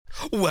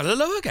Well,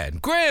 hello again.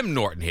 Graham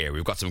Norton here.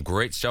 We've got some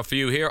great stuff for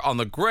you here on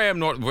the Graham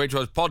Norton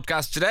Radio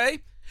podcast today.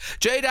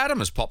 Jayde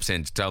Adams pops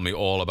in to tell me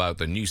all about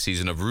the new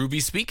season of Ruby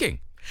Speaking.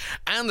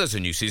 And there's a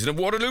new season of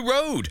Waterloo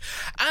Road.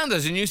 And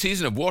there's a new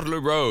season of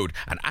Waterloo Road.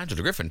 And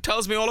Angela Griffin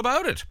tells me all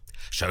about it.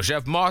 Show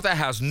Chef Martha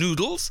has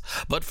noodles.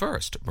 But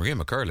first, Maria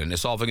McCurlin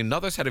is solving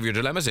another set of your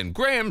dilemmas in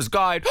Graham's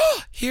Guide.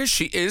 Here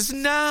she is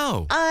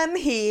now. I'm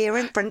here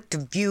in front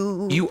of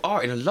you. You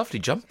are in a lovely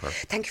jumper.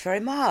 Thank you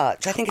very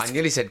much. I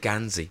nearly said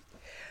Gansey.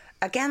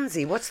 A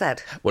Gansey, what's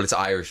that? Well, it's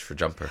Irish for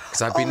jumper.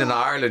 Because I've been in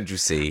Ireland, you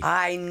see.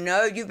 I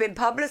know. You've been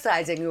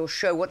publicising your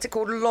show. What's it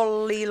called?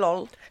 Lolly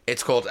Lol?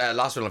 It's called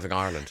Last One Laughing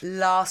Ireland.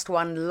 Last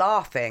One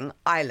Laughing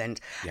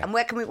Ireland. Yeah. And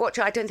where can we watch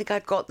it? I don't think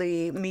I've got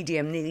the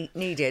medium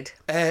needed.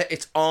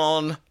 It's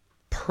on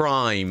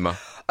Prime.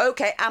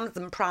 Okay,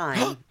 Amazon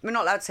Prime. We're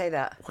not allowed to say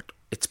that. What?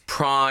 It's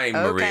Prime,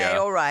 Maria. Okay,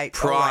 all right.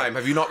 Prime. All right.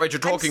 Have you not read your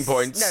talking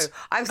points? No,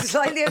 I'm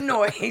slightly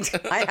annoyed.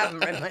 I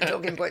haven't read my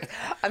talking points.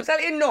 I'm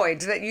slightly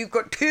annoyed that you've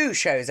got 2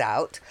 shows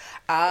out.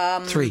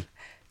 3.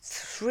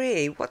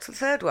 3? What's the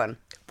third one?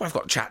 Well, I've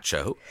got Chat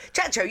Show.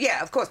 Chat Show,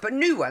 yeah, of course, but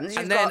new ones.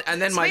 And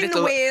then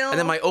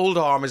my old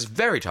arm is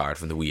very tired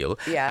from the wheel.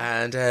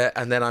 Yeah.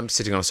 And then I'm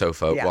sitting on a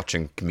sofa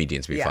watching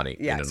comedians be funny.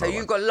 Yeah. So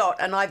you've got a lot,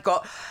 and I've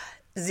got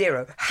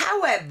 0.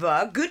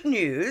 However, good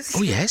news.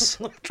 Oh, yes.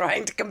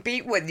 Trying to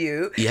compete with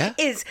you. Yeah.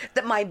 Is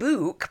that my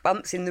book,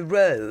 Bumps in the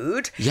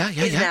Road,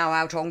 is now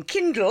out on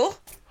Kindle.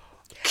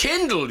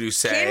 Kindle, you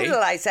say? Kindle,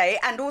 I say,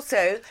 and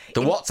also...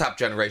 The WhatsApp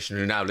generation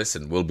who now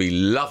listen will be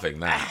loving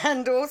that.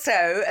 And also,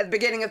 at the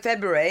beginning of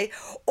February,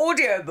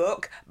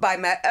 audiobook by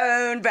my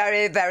own,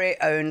 very,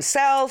 very own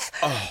self.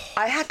 Oh.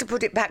 I had to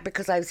put it back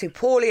because I was so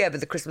poorly over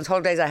the Christmas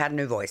holidays. I had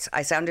no voice.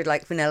 I sounded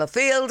like Vanilla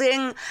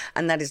Fielding,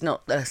 and that is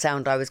not the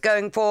sound I was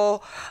going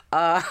for.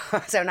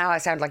 So now I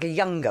sound like a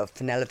younger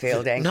Vanilla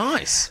Fielding.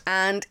 Nice.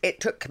 And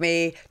it took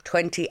me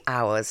 20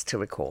 hours to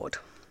record.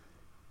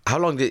 How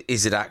long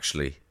is it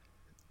actually?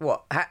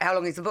 What? How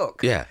long is the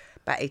book? Yeah.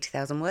 About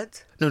 80,000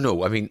 words.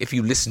 No. I mean, if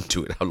you listen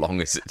to it, how long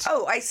is it?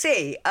 Oh, I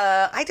see.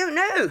 I don't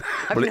know.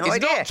 I've no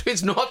idea.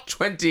 It's not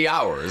 20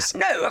 hours.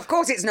 No, of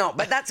course it's not.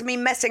 But that's me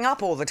messing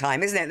up all the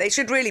time, isn't it? They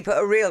should really put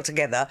a reel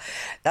together.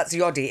 That's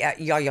Yoddy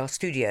at Yaya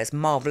Studios.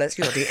 Marvellous,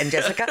 Yoddy and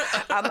Jessica.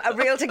 A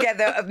reel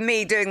together of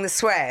me doing the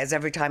swears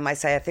every time I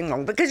say a thing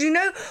wrong. Because, you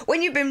know,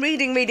 when you've been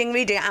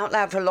reading out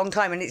loud for a long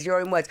time and it's your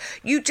own words,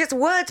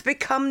 words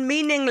become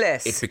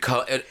meaningless.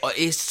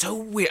 It's so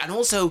weird. And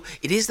also,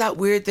 it is that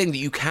weird thing that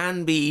you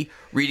can be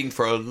reading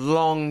for a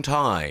long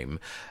time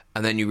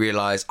and then you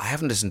realise I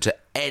haven't listened to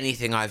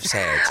anything I've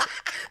said.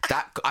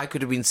 That I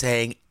could have been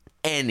saying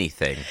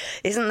anything.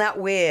 Isn't that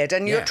weird?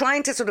 And you're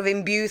trying to sort of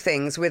imbue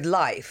things with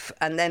life,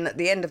 and then at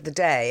the end of the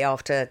day,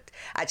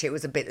 actually it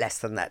was a bit less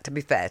than that, to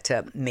be fair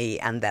to me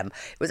and them.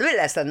 It was a bit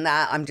less than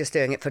that. I'm just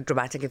doing it for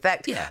dramatic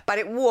effect. Yeah. But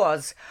it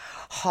was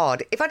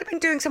hard. If I'd have been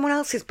doing someone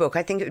else's book,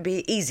 I think it would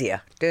be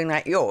easier doing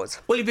like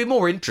yours. Well, you'd be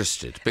more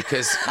interested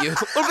because you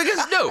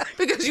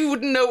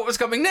wouldn't know what was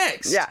coming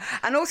next. Yeah.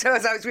 And also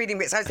as I was reading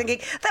bits, I was thinking,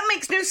 that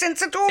makes no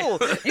sense at all.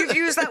 You've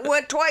used that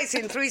word twice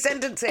in 3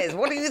 sentences.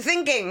 What are you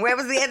thinking? Where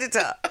was the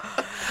editor?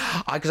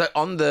 I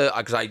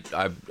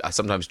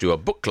sometimes do a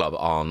book club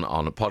on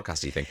a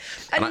podcasty thing.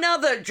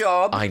 Another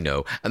job. I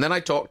know. And then I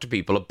talk to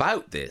people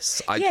about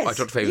this. I talk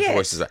to famous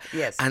voices.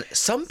 Yes. And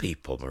some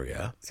people,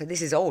 Maria... So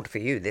this is old for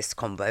you, this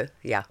combo.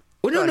 Yeah.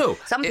 Well, no.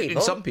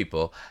 Some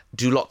people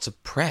do lots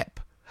of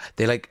prep.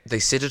 They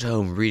sit at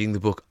home reading the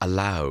book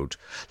aloud,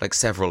 like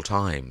several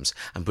times,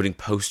 and putting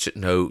post-it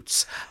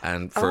notes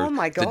and for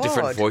the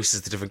different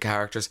voices, the different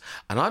characters.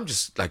 And I'm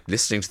just like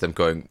listening to them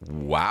going,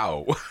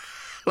 wow.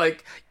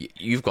 Like,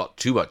 you've got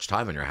too much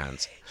time on your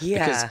hands.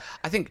 Yeah. Because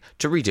I think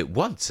to read it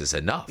once is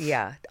enough.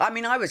 Yeah. I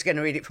mean, I was going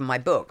to read it from my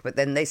book, but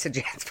then they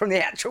suggest from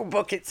the actual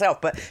book itself,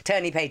 but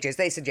Turney Pages,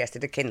 they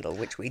suggested a Kindle,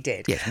 which we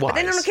did. Yes, but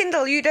then on a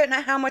Kindle, you don't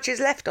know how much is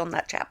left on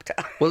that chapter.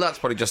 Well, that's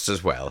probably just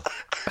as well.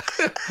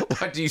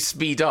 Why do you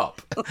speed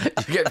up?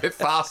 You get a bit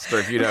faster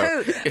if you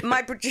know. No,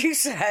 my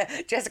producer,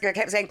 Jessica,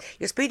 kept saying,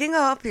 you're speeding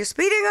up. So,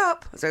 speeding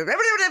up.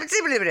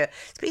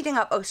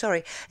 Oh,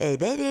 sorry.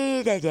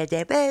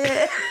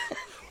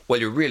 Well,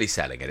 you're really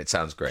selling it. It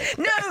sounds great.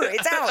 No,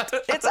 it's out.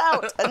 It's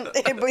out. And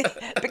it'll be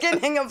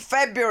beginning of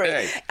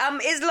February. Hey.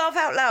 Is Laugh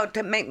Out Loud,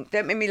 don't make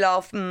me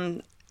laugh,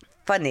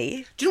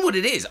 funny? Do you know what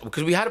it is?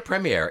 Because we had a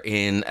premiere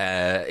in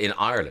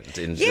Ireland,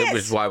 which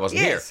is why I wasn't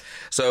here.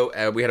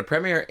 So we had a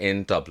premiere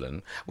in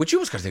Dublin, which you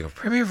always got to think of,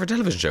 premiere for a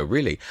television show,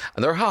 really.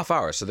 And they're half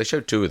hours, so they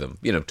showed 2 of them,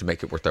 to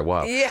make it worth their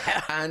while. Yeah.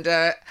 And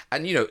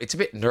it's a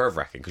bit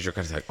nerve-wracking because you're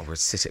kind of like, we're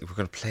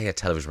going to play a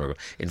television program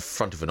in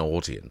front of an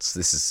audience.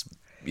 This is...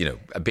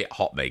 a bit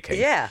hot making.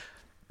 Yeah.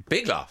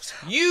 Big laughs.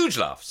 Huge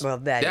laughs. Well,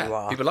 there yeah, you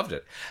are. People loved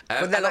it.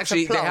 there and lots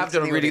actually, of they have plants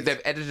done in the really... audience?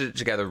 They've edited it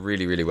together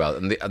really, really well.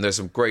 And there's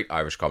some great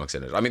Irish comics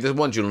in it. I mean, there's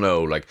ones you'll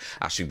know, like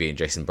Aisling Bea and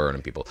Jason Byrne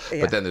and people.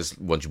 Yeah. But then there's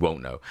ones you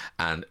won't know.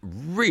 And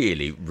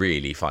really,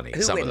 really funny.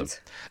 Who some wins?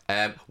 of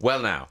them.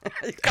 Well, now...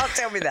 You can't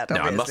tell me that, No, I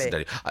obviously. mustn't tell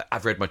you.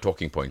 I've read my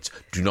talking points.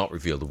 Do not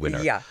reveal the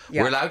winner. Yeah.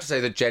 We're allowed to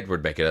say that Jayde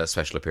would make a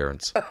special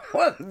appearance.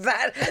 Well,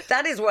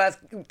 that is worth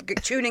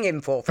tuning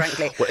in for,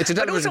 frankly. Well, it's a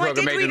But television also, I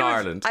programme did made in read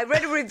Ireland. I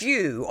read a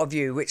review of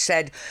you which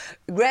said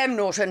Graham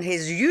Norton,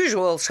 his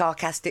usual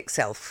sarcastic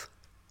self.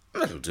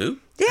 That'll do.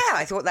 Yeah,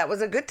 I thought that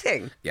was a good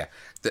thing. Yeah.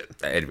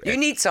 Anyway, You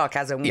need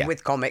sarcasm Yeah.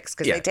 with comics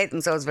because Yeah. they take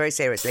themselves very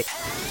seriously.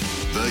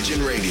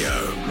 Virgin Radio.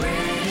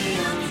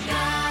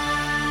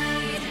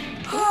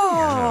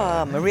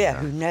 Oh, Maria,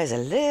 who knows a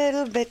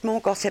little bit more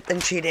gossip than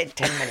she did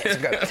 10 minutes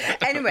ago.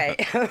 Anyway,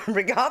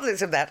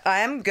 regardless of that, I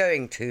am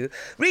going to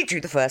read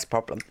you the first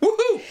problem.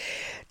 Woohoo!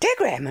 Dear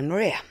Graham and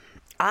Maria,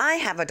 I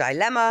have a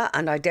dilemma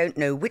and I don't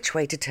know which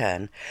way to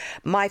turn.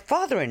 My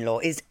father-in-law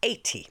is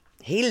 80.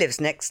 He lives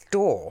next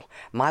door.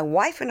 My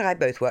wife and I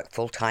both work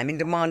full-time in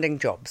demanding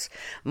jobs.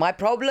 My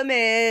problem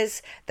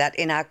is that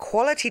in our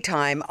quality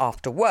time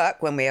after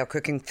work, when we are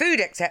cooking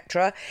food,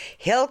 etc.,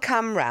 he'll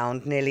come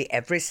round nearly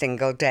every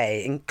single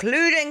day,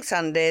 including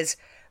Sundays,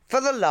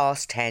 for the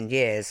last 10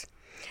 years.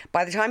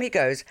 By the time he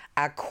goes,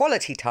 our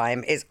quality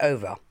time is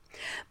over.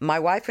 My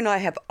wife and I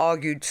have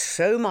argued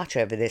so much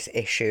over this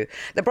issue.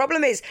 The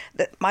problem is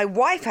that my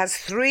wife has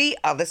 3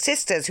 other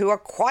sisters who are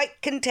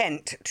quite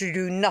content to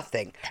do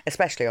nothing,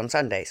 especially on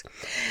Sundays.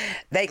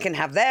 They can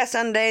have their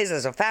Sundays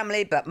as a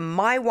family, but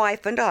my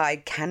wife and I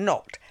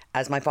cannot,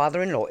 as my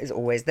father-in-law is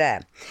always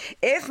there.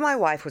 If my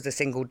wife was a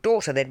single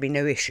daughter, there'd be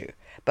no issue.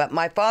 But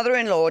my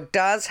father-in-law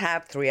does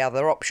have 3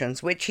 other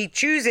options, which he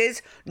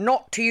chooses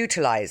not to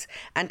utilise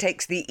and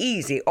takes the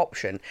easy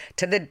option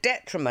to the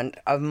detriment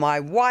of my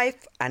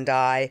wife and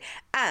I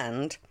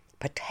and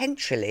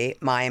potentially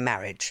my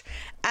marriage.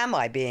 Am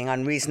I being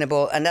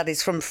unreasonable? And that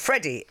is from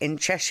Freddie in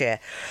Cheshire.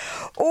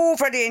 Oh,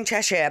 Freddie in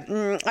Cheshire.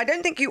 I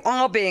don't think you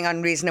are being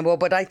unreasonable,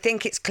 but I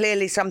think it's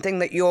clearly something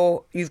that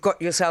you've got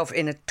yourself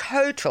in a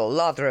total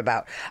lather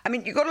about. I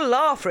mean, you've got to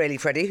laugh, really,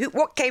 Freddie.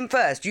 What came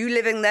first, you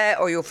living there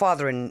or your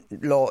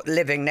father-in-law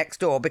living next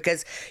door?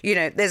 Because, you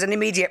know, there's an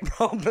immediate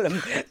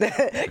problem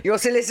that your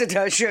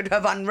solicitor should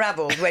have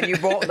unravelled when you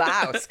bought the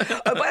house.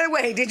 Oh, by the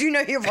way, did you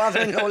know your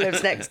father-in-law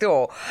lives next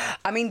door?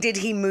 I mean, did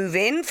he move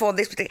in for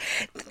this particular...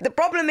 The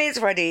problem is,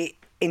 Freddie,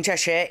 in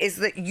Cheshire, is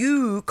that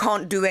you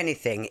can't do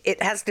anything.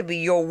 It has to be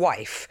your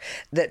wife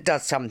that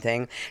does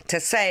something to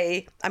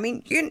say, I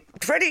mean,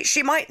 Freddie,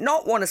 she might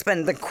not want to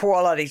spend the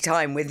quality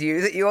time with you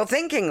that you're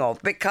thinking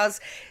of because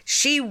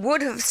she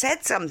would have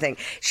said something.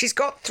 She's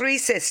got 3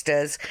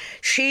 sisters.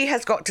 She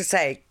has got to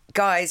say,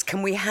 guys,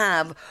 can we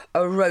have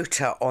a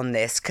rota on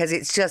this? Because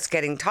it's just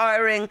getting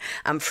tiring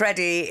and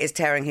Freddie is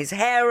tearing his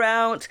hair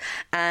out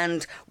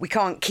and we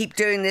can't keep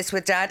doing this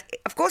with Dad.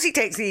 Of course he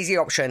takes the easy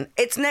option.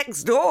 It's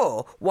next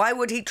door. Why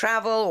would he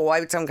travel or why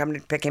would someone come to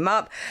pick him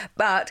up?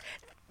 But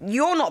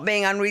you're not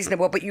being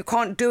unreasonable, but you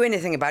can't do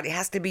anything about it. It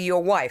has to be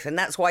your wife, and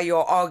that's why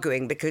you're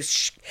arguing,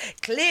 because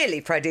clearly,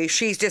 Freddie,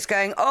 she's just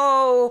going,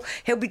 oh,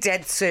 he'll be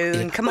dead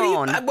soon. Come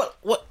on.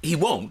 Well, he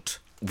won't.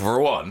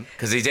 For one,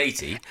 because he's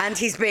 80. And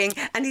he's being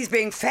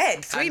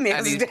fed 3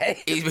 meals a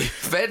day. He's being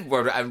fed.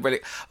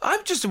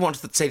 I just want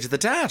to say to the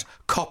dad,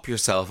 cop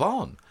yourself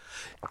on.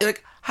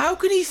 Like, how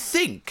can he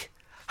think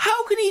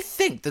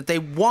that they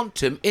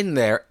want him in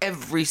there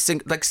every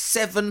single, like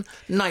 7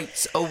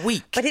 nights a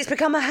week? But it's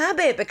become a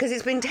habit because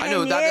it's been 10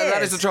 years. I know,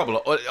 that is the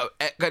trouble.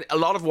 A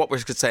lot of what we're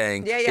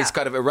saying is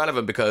kind of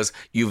irrelevant because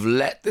you've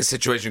let this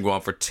situation go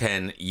on for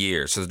 10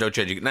 years, so there's no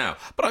changing it now.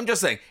 But I'm just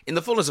saying, in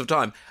the fullness of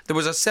time, there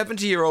was a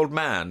 70-year-old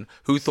man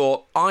who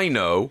thought, I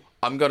know,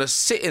 I'm going to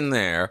sit in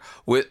there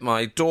with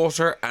my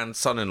daughter and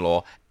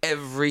son-in-law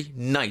every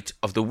night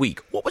of the week.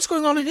 What was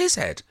going on in his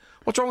head?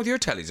 What's wrong with your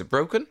telly? Is it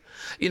broken?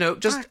 You know,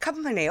 just...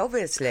 company,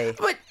 obviously.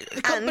 But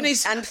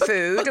companies... And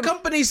food. But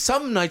companies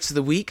some nights of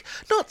the week,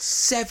 not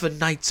 7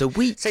 nights a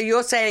week. So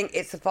you're saying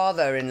it's the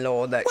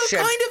father-in-law that should...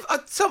 Well,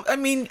 kind of. I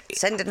mean...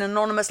 Send an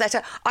anonymous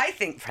letter. I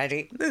think,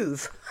 Freddie,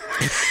 move.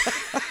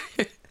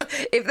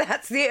 If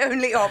that's the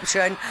only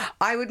option,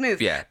 I would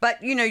move. Yeah.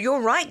 But, you know,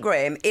 you're right,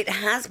 Graham. It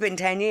has been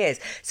 10 years.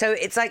 So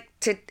it's like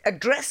to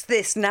address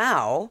this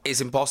now...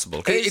 It's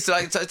impossible. It's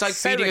like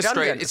feeding a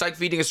stray... It's like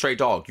feeding a stray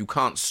dog. You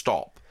can't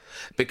stop.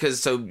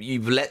 Because so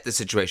you've let the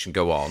situation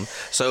go on,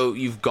 so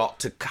you've got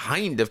to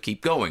kind of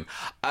keep going.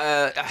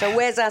 So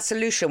where's our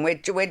solution? We're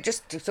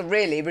just sort of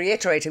really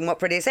reiterating what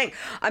Freddie is saying.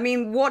 I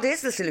mean, what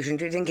is the solution?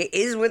 Do you think it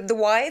is with the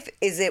wife?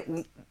 Is it...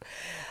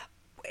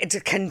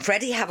 Can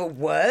Freddie have a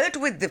word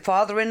with the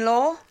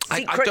father-in-law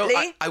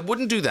secretly? I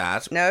wouldn't do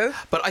that. No?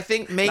 But I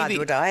think maybe... Neither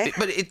would I.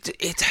 But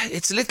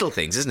it's little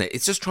things, isn't it?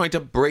 It's just trying to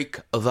break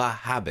the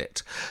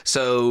habit.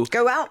 So...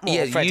 Go out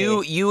more, Freddie.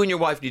 You and your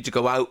wife need to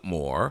go out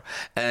more.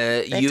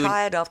 They're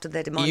tired after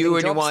their demanding You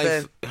and jobs, your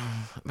wife...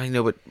 I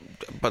know, but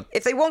but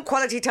if they want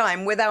quality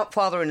time without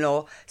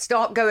father-in-law,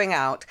 start going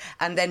out,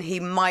 and then he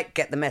might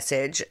get the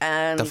message.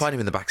 And they'll find him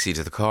in the backseat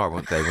of the car,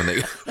 won't they? When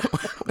they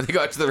when they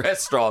go out to the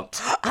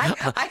restaurant.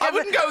 I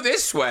wouldn't go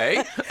this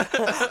way.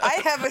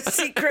 I have a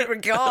secret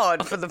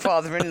regard for the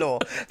father-in-law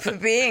for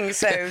being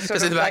so sort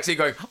Just in of the backseat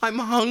going, I'm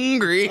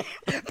hungry.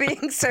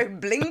 being so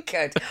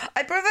blinkered.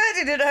 I preferred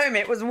it at home.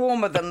 It was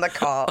warmer than the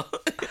car.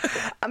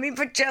 I mean,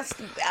 for just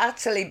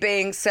utterly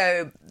being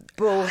so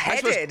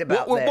bullheaded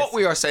about this. What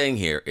we are saying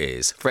here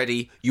is,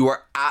 Freddie, you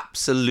are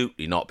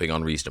absolutely not being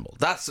unreasonable.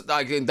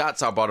 I think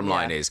that's our bottom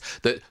line, is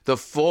that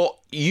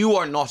you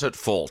are not at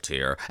fault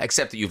here,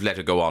 except that you've let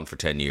it go on for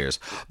 10 years.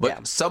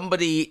 But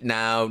somebody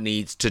now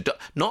needs to...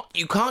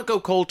 You can't go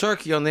cold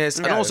turkey on this.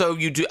 No. And also,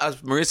 you do,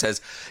 as Maria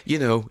says,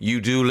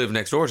 you do live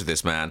next door to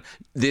this man.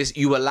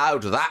 You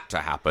allowed that to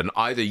happen.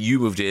 Either you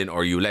moved in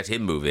or you let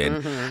him move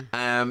in.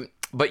 Mm-hmm.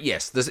 But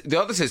yes, the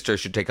other sister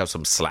should take up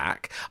some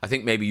slack. I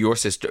think maybe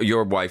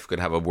your wife could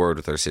have a word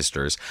with her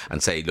sisters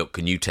and say, look,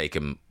 can you take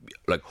him?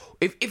 Like,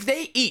 if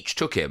they each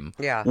took him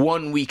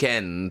one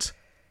weekend...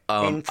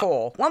 in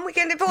 4. 1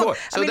 weekend in 4.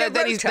 So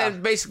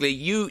then basically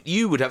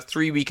you would have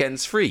 3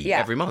 weekends free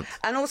every month.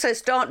 And also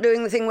start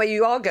doing the thing where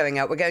you are going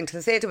out. We're going to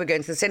the theatre, we're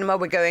going to the cinema,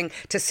 we're going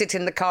to sit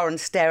in the car and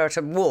stare at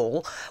a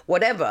wall,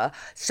 whatever,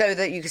 so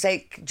that you can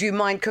say, do you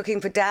mind cooking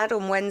for Dad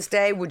on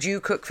Wednesday? Would you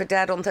cook for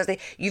Dad on Thursday?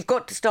 You've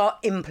got to start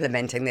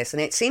implementing this.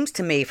 And it seems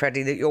to me,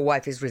 Freddie, that your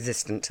wife is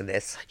resistant to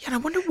this. Yeah, and I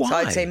wonder why. So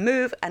I'd say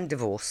move and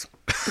divorce.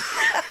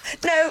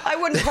 No, I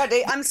wouldn't,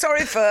 Freddie. I'm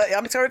sorry for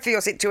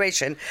your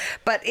situation,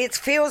 but it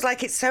feels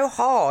like it's so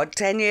hard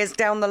 10 years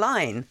down the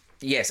line.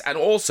 Yes, and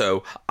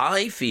also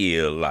I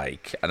feel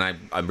like, and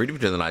I'm reading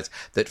between the lines,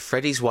 that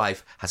Freddie's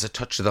wife has a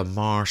touch of the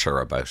martyr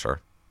about her.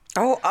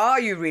 Oh, are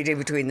you reading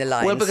between the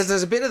lines? Well, because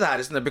there's a bit of that,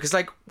 isn't there? Because,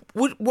 like,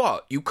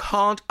 what? You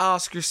can't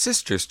ask your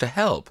sisters to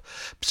help.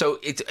 So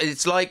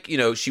it's like,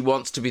 she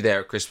wants to be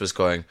there at Christmas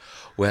going,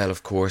 well,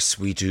 of course,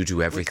 we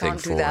do everything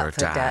for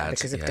Dad.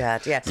 Because of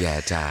Dad, yeah. Yeah,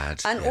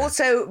 Dad. And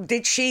also,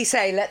 did she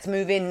say, let's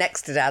move in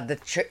next to Dad?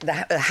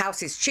 The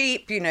house is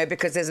cheap,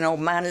 because there's an old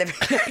man living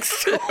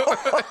next door.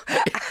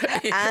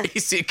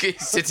 He's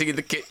sitting in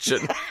the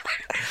kitchen.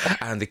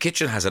 And the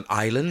kitchen has an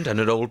island and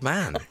an old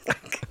man.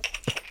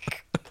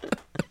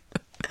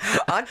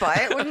 I'd buy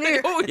it, wouldn't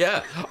you? Oh,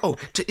 yeah. Oh,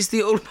 is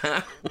the old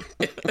man...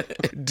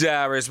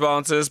 Da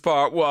responses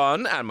part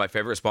 1. And my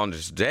favourite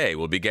respondent today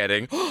will be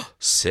getting,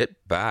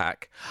 sit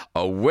back,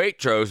 a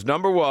Waitrose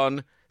number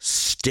 1,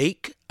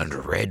 steak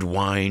and red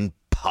wine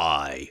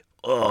pie.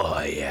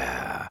 Oh,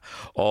 yeah.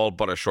 All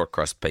butter short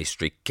crust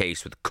pastry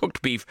case with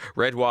cooked beef,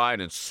 red wine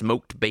and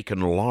smoked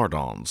bacon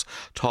lardons,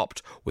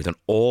 topped with an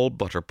all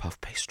butter puff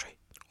pastry.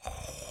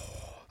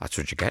 Oh, that's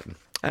what you're getting.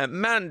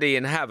 Mandy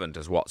in Havant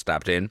has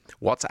WhatsApped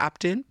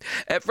in.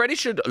 Freddie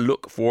should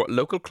look for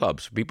local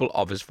clubs for people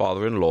of his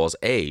father-in-law's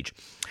age.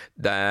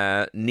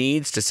 That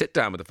needs to sit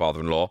down with the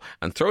father-in-law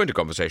and throw into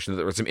conversation that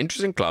there are some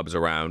interesting clubs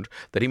around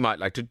that he might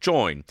like to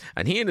join,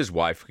 and he and his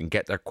wife can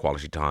get their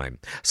quality time.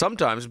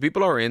 Sometimes when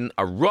people are in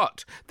a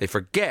rut, they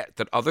forget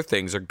that other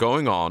things are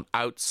going on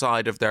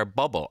outside of their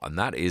bubble, and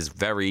that is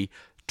very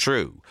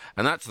true.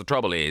 And that's the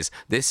trouble is,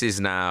 this is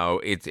now,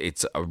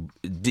 it's a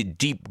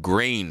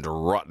deep-grained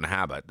rotten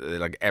habit.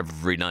 Like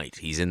every night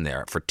he's in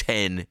there for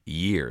 10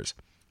 years.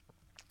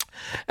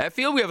 I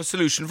feel we have a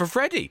solution for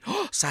Freddie.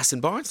 Sass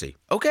and Barnsley.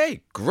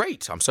 Okay,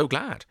 great. I'm so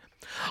glad.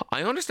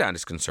 I understand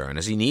his concern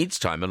as he needs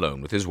time alone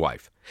with his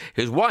wife.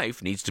 His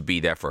wife needs to be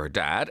there for her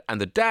dad,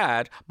 and the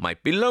dad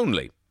might be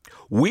lonely.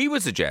 We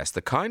would suggest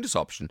the kindest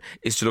option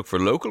is to look for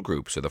local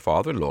groups where the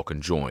father-in-law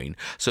can join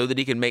so that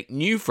he can make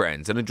new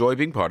friends and enjoy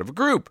being part of a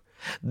group.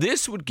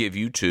 This would give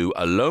you two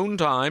alone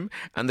time,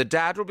 and the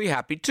dad will be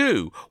happy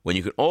too when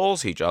you can all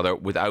see each other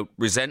without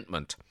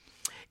resentment.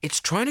 It's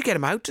trying to get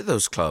him out to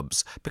those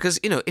clubs because,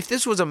 if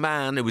this was a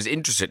man who was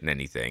interested in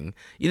anything,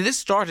 this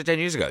started 10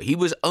 years ago. He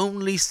was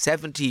only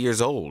 70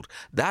 years old.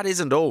 That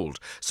isn't old.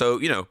 So,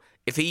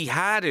 if he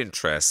had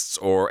interests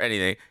or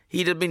anything,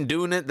 he'd have been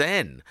doing it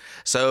then.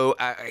 So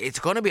it's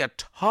going to be a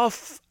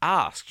tough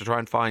ask to try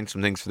and find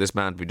some things for this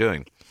man to be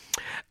doing.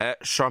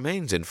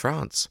 Charmaine's in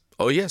France.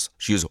 Oh, yes,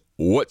 she's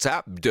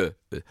WhatsApped.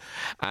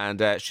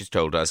 And she's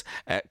told us,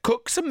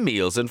 cook some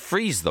meals and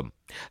freeze them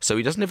so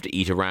he doesn't have to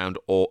eat around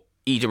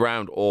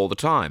all the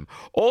time.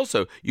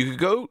 Also, you could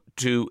go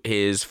to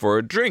his for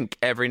a drink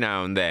every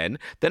now and then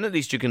at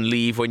least you can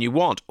leave when you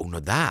want. Oh, no,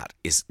 that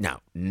is...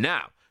 Now,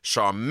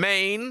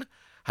 Charmaine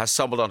has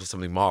stumbled onto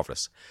something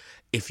marvellous.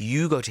 If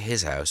you go to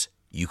his house,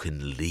 you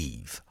can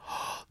leave.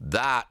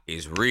 That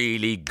is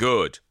really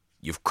good.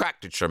 You've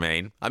cracked it,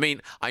 Charmaine. I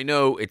mean, I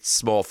know it's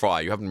small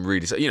fry. You haven't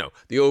really...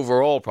 the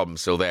overall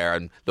problem's still there.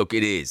 And look,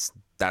 it is.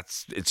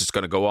 It's just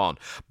going to go on.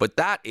 But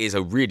that is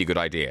a really good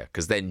idea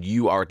because then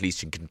you are at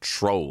least in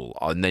control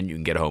and then you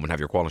can get home and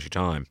have your quality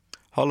time.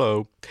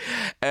 Hello.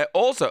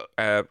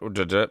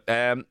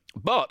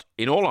 But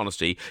in all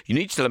honesty, you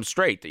need to tell him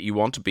straight that you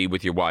want to be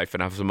with your wife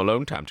and have some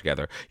alone time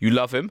together. You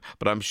love him,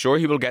 but I'm sure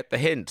he will get the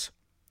hint.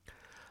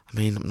 I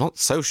mean, I'm not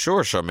so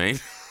sure,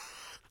 Charmaine.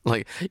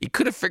 Like, you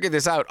could have figured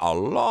this out a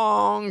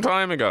long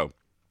time ago.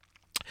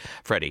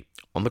 Freddie,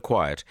 on the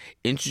quiet,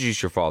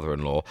 introduce your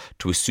father-in-law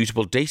to a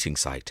suitable dating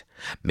site.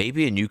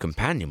 Maybe a new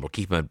companion will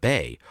keep him at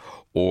bay.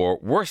 Or,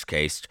 worst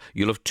case,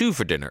 you'll have 2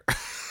 for dinner.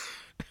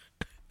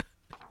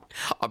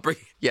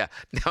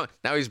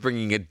 Now he's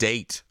bringing a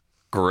date.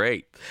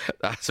 Great.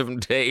 That's from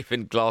Dave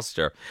in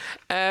Gloucester.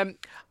 I'm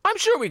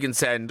sure we can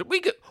send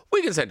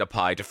a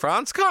pie to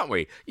France, can't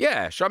we?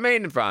 Yeah,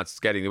 Charmaine in France is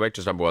getting the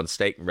waitress #1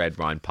 steak and red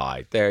wine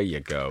pie. There you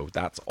go.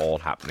 That's all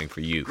happening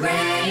for you.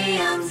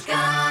 Graham's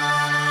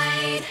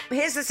Guide.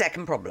 Here's the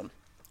second problem.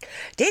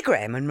 Dear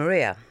Graham and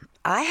Maria,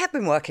 I have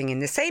been working in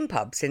the same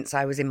pub since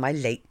I was in my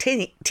late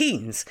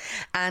teens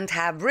and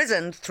have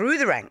risen through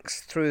the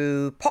ranks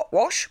through pot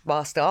wash,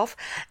 bar staff,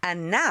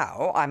 and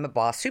now I'm a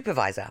bar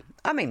supervisor.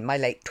 I'm in my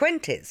late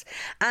 20s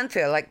and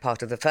feel like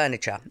part of the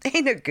furniture,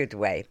 in a good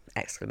way, !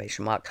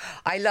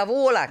 I love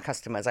all our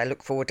customers. I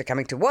look forward to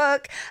coming to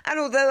work, and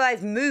although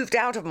I've moved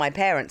out of my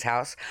parents'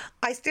 house,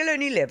 I still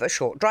only live a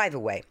short drive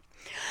away.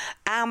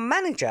 Our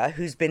manager,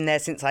 who's been there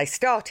since I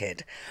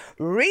started,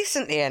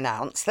 recently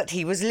announced that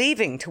he was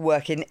leaving to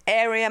work in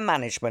area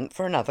management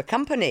for another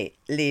company,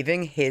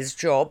 leaving his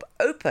job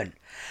open.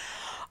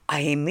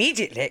 I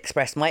immediately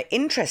expressed my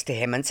interest to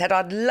him and said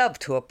I'd love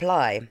to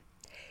apply.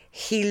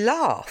 He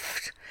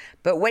laughed,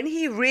 but when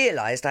he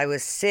realised I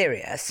was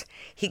serious,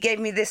 he gave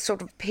me this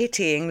sort of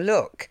pitying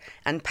look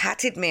and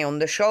patted me on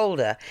the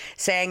shoulder,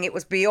 saying it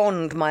was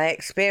beyond my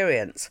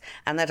experience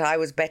and that I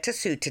was better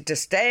suited to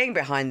staying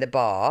behind the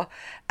bar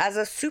as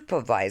a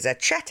supervisor,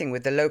 chatting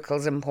with the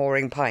locals and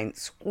pouring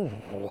pints.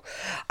 Ooh,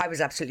 I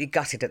was absolutely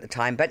gutted at the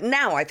time, but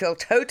now I feel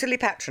totally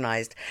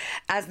patronised.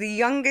 As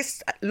the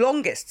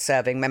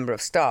longest-serving member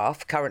of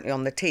staff currently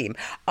on the team,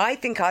 I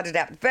think I'd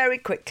adapt very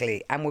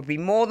quickly and would be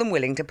more than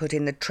willing to put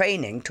in the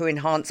training to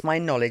enhance my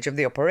knowledge of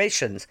the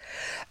operations.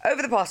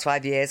 Over the past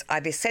 5 years,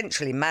 I've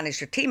essentially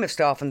managed a team of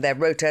staff and their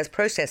rotas,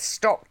 processed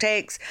stock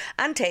takes,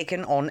 and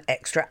taken on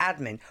extra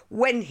admin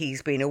when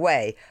he's been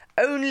away,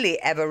 only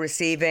ever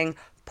receiving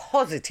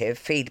positive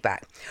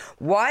feedback.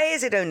 Why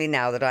is it only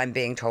now that I'm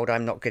being told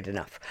I'm not good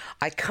enough?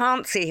 I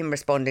can't see him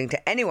responding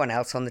to anyone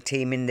else on the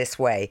team in this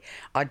way.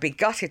 I'd be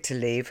gutted to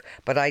leave,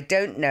 but I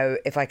don't know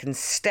if I can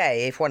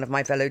stay if one of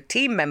my fellow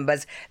team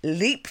members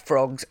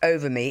leapfrogs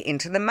over me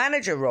into the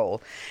manager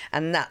role.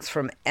 And that's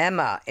from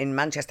Emma in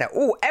Manchester.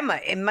 Oh, Emma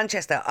in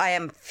Manchester, I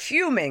am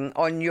fuming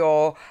on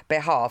your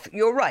behalf.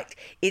 You're right.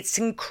 It's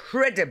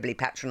incredibly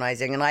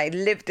patronising, and I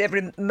lived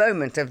every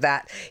moment of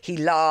that. He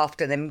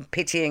laughed, and then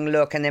pitying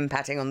look, and then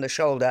patting on the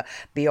shoulder.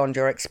 Beyond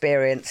your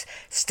experience,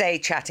 stay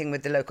chatting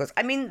with the locals.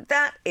 I mean,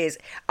 that is,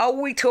 are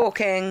we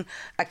talking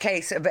a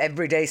case of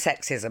everyday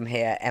sexism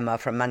here, Emma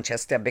from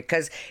Manchester?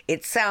 Because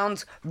it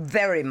sounds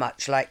very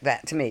much like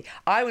that to me.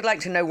 I would like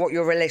to know what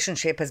your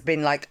relationship has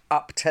been like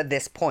up to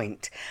this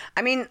point.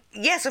 I mean,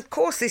 yes, of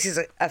course this is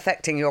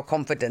affecting your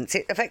confidence.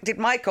 It affected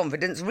my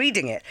confidence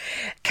reading it.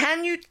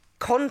 Can you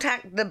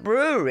contact the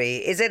brewery?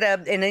 Is it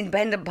an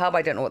independent pub?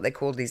 I don't know what they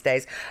call these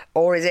days.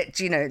 Or is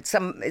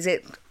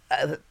it,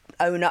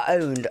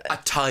 owner-owned? A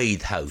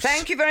tithe house.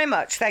 Thank you very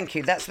much. Thank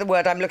you. That's the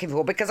word I'm looking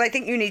for, because I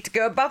think you need to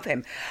go above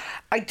him.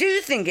 I do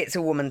think it's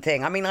a woman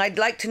thing. I mean, I'd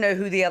like to know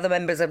who the other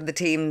members of the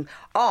team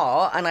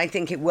are, and I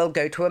think it will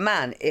go to a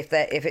man if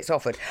it's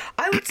offered.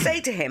 I would say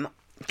to him,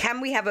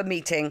 can we have a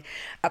meeting,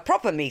 a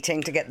proper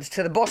meeting, to get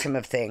to the bottom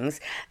of things,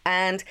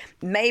 and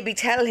maybe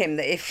tell him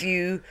that if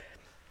you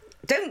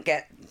don't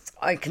get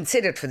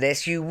considered for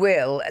this, you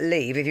will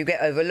leave if you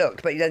get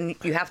overlooked, but then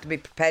you have to be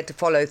prepared to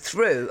follow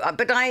through.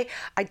 But I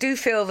do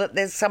feel that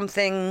there's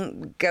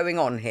something going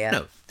on here.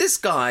 No, this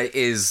guy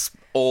is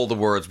all the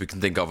words we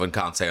can think of and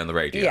can't say on the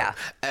radio.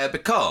 Yeah.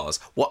 Because,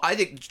 well, I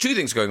think 2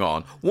 things going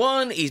on.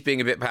 One, he's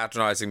being a bit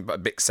patronising, a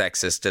bit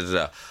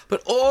sexist,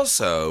 but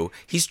also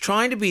he's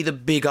trying to be the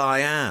big I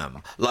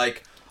am.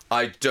 Like,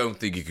 I don't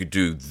think you could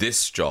do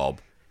this job.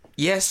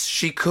 Yes,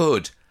 she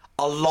could.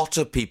 A lot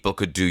of people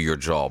could do your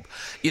job.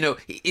 You know,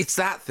 it's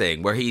that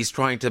thing where he's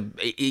trying to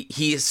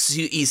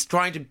he's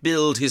trying to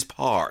build his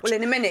part. Well,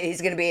 in a minute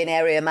he's going to be in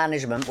area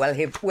management, where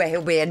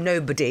he'll be a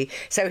nobody.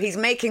 So he's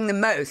making the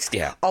most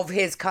of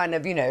his kind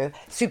of,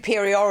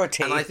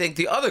 superiority. And I think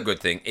the other good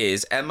thing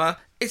is, Emma,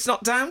 it's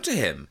not down to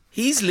him.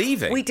 He's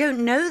leaving. We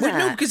don't know that.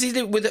 Well, no, because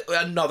he's with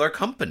another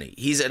company.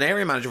 He's an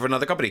area manager for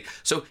another company.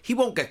 So he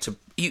won't get to...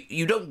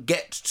 You don't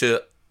get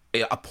to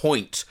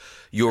appoint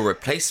your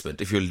replacement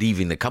if you're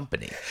leaving the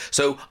company.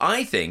 So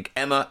I think,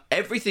 Emma,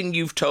 everything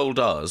you've told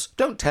us,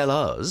 don't tell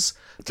us.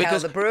 Tell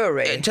the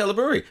brewery. Tell the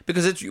brewery.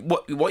 Because it's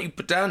what you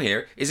put down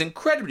here is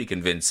incredibly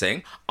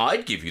convincing.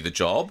 I'd give you the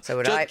job. So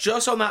would I.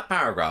 Just on that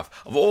paragraph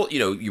of all,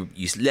 you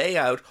lay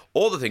out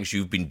all the things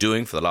you've been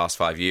doing for the last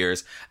 5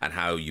 years and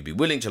how you'd be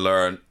willing to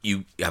learn.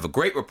 You have a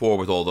great rapport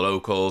with all the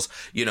locals.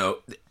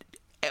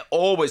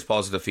 Always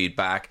positive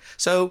feedback.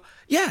 So,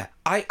 yeah,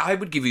 I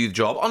would give you the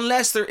job,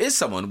 unless there is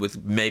someone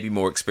with maybe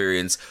more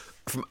experience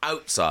from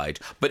outside.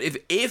 But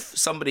if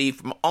somebody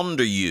from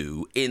under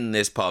you in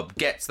this pub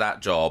gets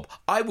that job,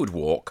 I would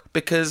walk,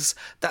 because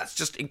that's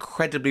just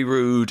incredibly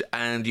rude,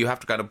 and you have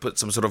to kind of put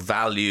some sort of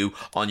value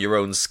on your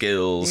own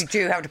skills. You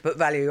do have to put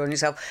value on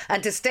yourself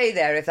and to stay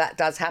there if that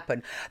does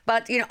happen.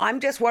 But, I'm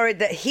just worried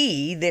that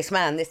this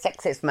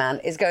sexist man,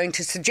 is going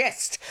to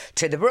suggest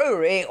to the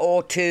brewery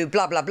or to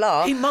blah, blah,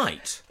 blah. He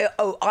might.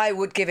 I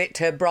would give it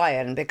to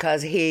Brian,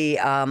 because he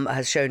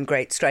has shown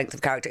great strength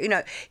of character.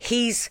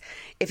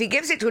 If he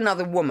gives it to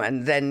another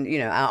woman, then,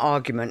 our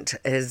argument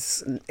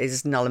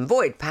is null and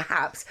void,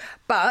 perhaps.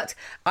 But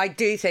I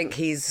do think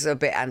he's a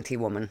bit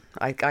anti-woman.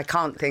 I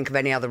can't think of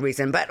any other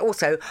reason. But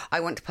also, I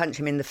want to punch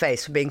him in the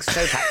face for being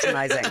so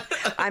patronising.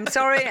 I'm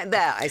sorry.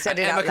 There, I said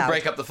it Emma out loud. can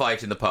break up the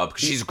fight in the pub,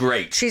 because she's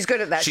great. She's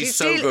good at that. She's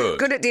so good.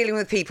 Good at dealing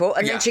with people,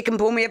 and then she can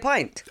pour me a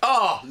pint.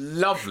 Oh,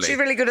 lovely. She's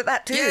really good at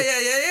that too.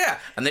 Yeah.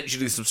 And then she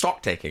do some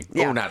stock taking.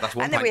 Yeah. Oh, now that's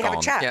one and then pint we have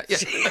gone. a chat.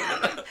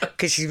 Yeah.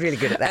 Because she's really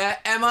good at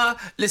that. Emma,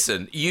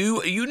 listen,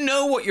 you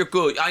know what you're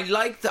good. I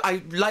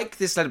like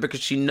this letter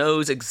because she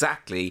knows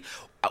exactly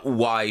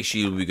why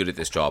she will be good at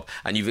this job,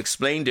 and you've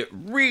explained it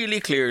really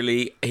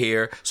clearly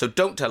here. So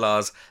don't tell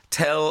us.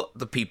 Tell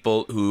the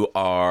people who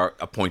are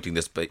appointing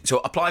this.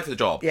 So apply for the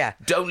job. Yeah.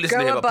 Don't listen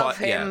to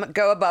him.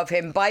 Go above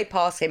him.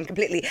 Bypass him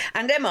completely.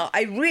 And Emma,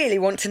 I really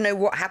want to know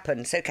what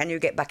happened. So can you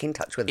get back in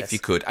touch with us? If you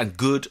could. And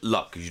good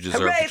luck, because you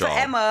deserve Hooray the job. for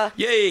Emma.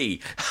 Yay.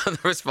 And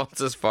the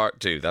responses part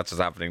 2. That's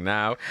what's happening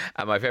now.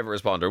 And my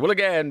favourite responder will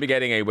again be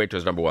getting a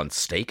Waitrose number 1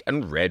 steak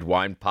and red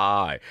wine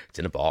pie. It's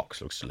in a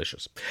box. Looks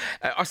delicious.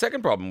 Our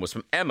second problem was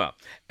from Emma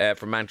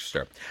from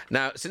Manchester.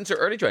 Now, since her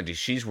early 20s,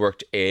 she's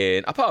worked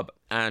in a pub.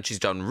 And she's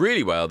done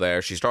really well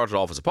there. She started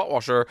off as a pot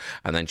washer,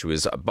 and then she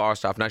was a bar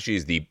staff. Now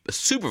she's the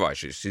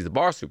supervisor. She's the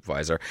bar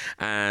supervisor,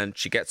 and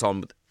she gets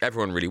on with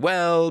everyone really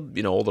well,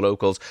 all the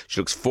locals.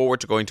 She looks forward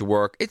to going to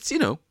work. It's,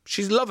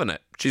 she's loving it.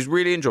 She's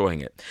really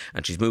enjoying it.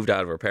 And she's moved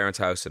out of her parents'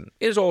 house, and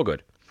it is all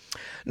good.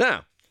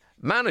 Now,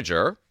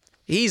 manager,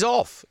 he's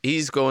off.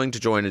 He's going to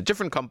join a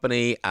different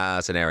company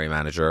as an area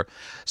manager.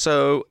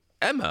 So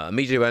Emma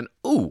immediately went,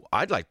 "Ooh,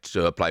 I'd like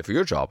to apply for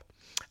your job."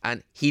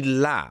 And he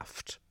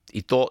laughed. He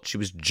thought she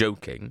was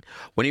joking.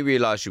 When he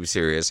realised she was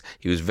serious,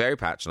 he was very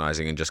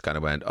patronising and just kind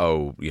of went,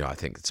 "Oh, I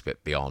think it's a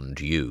bit beyond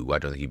you. I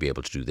don't think you'd be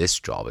able to do this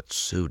job. It's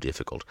so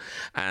difficult."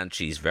 And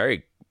she's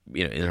very,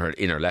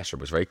 in her letter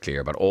was very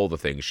clear about all the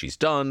things she's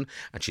done,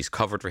 and she's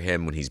covered for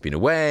him when he's been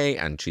away,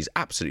 and she's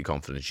absolutely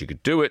confident she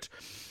could do it.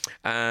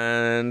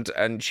 And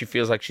she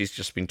feels like she's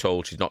just been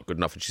told she's not good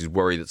enough, and she's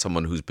worried that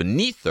someone who's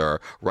beneath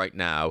her right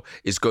now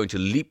is going to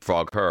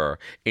leapfrog her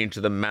into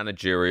the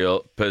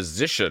managerial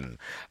position.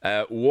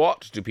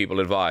 What do people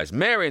advise?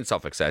 Mary in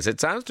Suffolk says,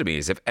 "It sounds to me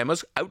as if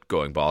Emma's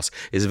outgoing boss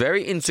is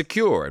very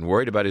insecure and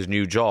worried about his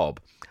new job."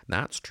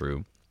 That's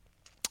true.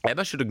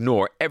 Emma should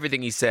ignore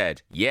everything he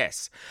said,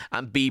 yes,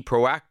 and be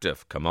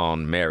proactive. Come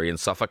on, Mary in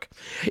Suffolk.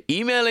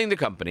 Emailing the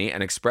company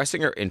and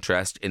expressing her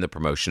interest in the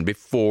promotion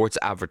before it's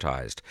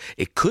advertised.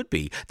 It could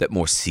be that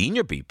more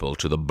senior people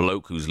to the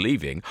bloke who's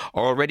leaving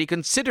are already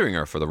considering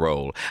her for the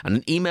role, and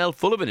an email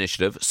full of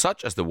initiative,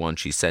 such as the one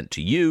she sent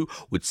to you,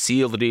 would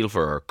seal the deal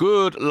for her.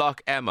 Good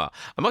luck, Emma.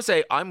 I must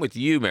say, I'm with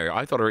you, Mary.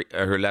 I thought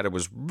her letter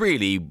was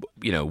really,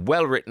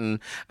 well written,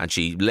 and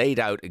she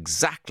laid out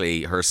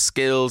exactly her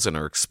skills and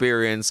her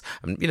experience,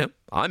 and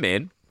I'm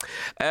in.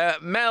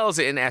 Mel's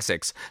in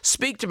Essex.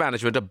 Speak to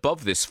management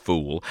above this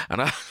fool and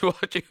ask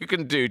what you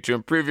can do to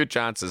improve your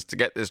chances to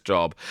get this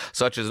job,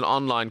 such as an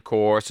online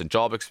course and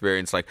job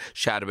experience like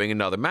shadowing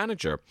another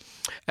manager.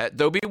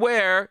 Though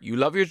beware, you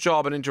love your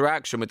job and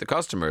interaction with the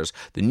customers,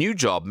 the new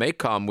job may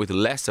come with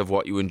less of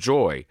what you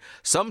enjoy.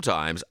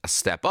 Sometimes a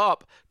step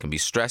up can be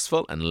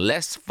stressful, and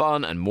less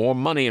fun and more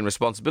money and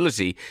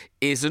responsibility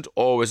isn't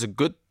always a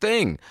good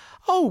thing.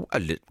 Oh, a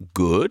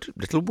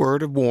little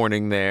word of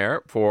warning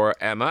there for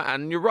Emma,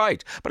 and you're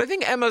right. But I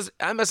think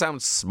Emma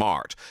sounds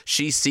smart.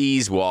 She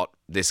sees what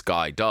this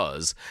guy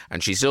does,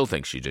 and she still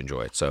thinks she'd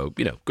enjoy it. So,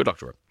 good luck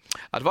to her.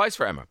 Advice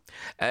for Emma.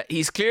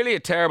 He's clearly a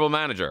terrible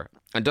manager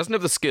and doesn't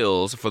have the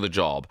skills for the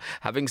job,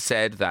 having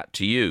said that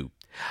to you.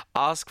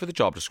 Ask for the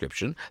job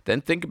description,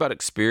 then think about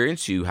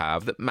experience you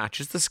have that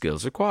matches the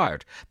skills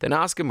required. Then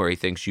ask him where he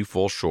thinks you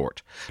fall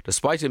short.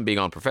 Despite him being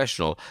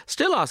unprofessional,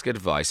 still ask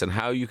advice on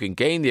how you can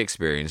gain the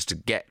experience to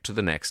get to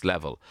the next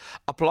level.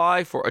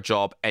 Apply for a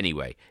job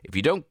anyway. If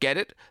you don't get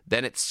it,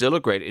 then it's still a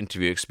great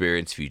interview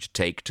experience for you to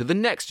take to the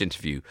next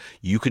interview.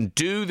 You can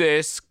do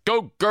this.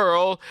 Go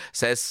girl,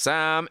 says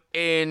Sam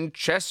in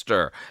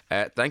Chester.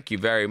 Thank you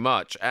very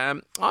much.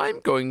 I'm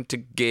going to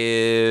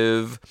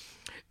give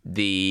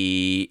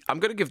the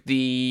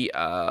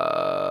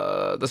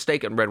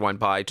steak and red wine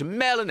pie to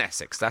Mel in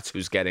Essex. That's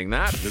who's getting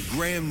that. The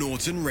Graham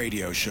Norton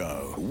Radio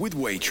Show with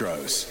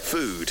Waitrose.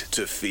 Food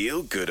to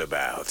feel good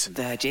about.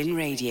 Virgin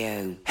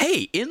Radio.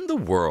 Hey, in the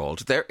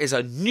world, there is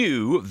a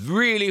new,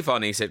 really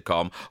funny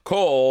sitcom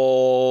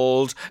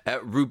called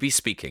Ruby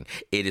Speaking.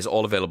 It is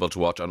all available to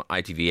watch on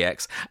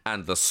ITVX,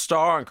 and the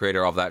star and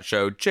creator of that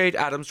show, Jayde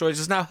Adams,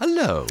 joins us now.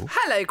 Hello.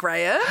 Hello,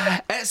 Graham.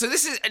 So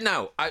this is...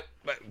 Now,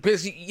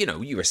 because, you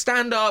know, you're a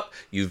stand-up,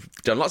 you've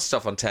done lots of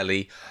stuff on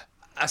telly,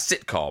 a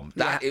sitcom.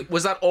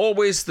 Was that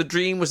always the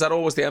dream? Was that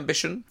always the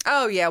ambition?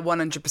 Oh, yeah,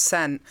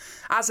 100%.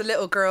 As a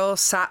little girl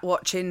sat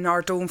watching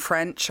Ardon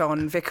French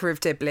on Vicar of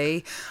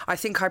Dibley, I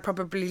think I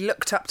probably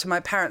looked up to my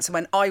parents and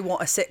went, I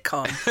want a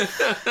sitcom.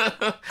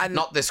 And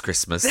not this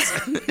Christmas.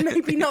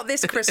 Maybe not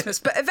this Christmas,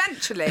 but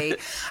eventually.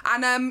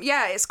 And I'm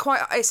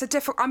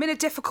in a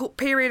difficult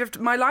period of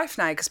my life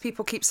now because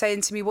people keep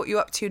saying to me, what are you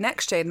up to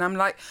next, Jayde? And I'm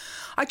like,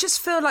 I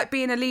just feel like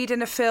being a lead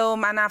in a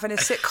film and having a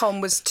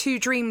sitcom was two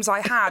dreams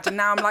I had. And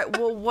now I'm like,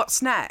 well,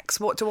 what's next?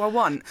 What do I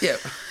want? Yeah.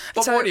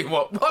 What more do you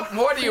want? What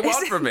more do you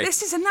want from me?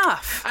 This is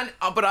enough. And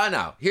but I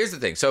know. Here's the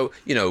thing. So,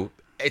 you know,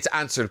 it's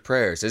answered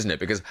prayers, isn't it?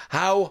 Because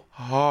how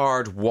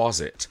hard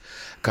was it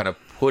kind of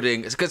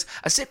putting... Because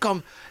a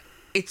sitcom...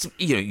 It's,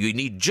 you know, you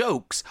need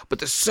jokes, but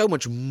there's so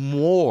much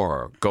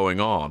more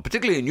going on,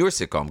 particularly in your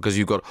sitcom, because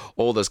you've got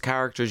all those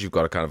characters, you've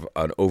got a kind of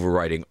an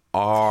overriding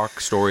arc,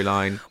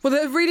 storyline. Well,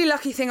 the really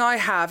lucky thing I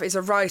have is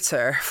a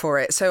writer for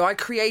it. So I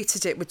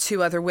created it with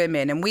two other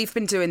women, and we've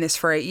been doing this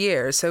for 8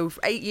 years. So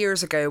 8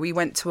 years ago, we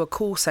went to a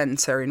call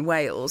centre in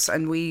Wales,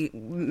 and we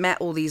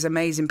met all these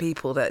amazing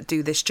people that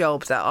do this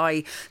job that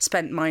I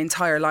spent my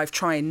entire life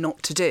trying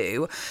not to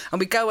do.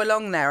 And we go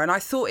along there, and I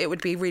thought it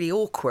would be really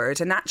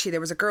awkward. And actually, there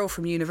was a girl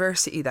from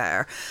university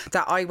there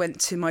that I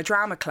went to my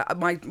drama class.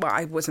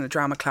 I wasn't a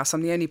drama class.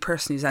 I'm the only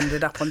person who's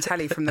ended up on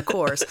telly from the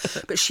course.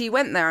 But she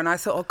went there, and I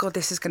thought, oh God,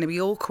 this is going to be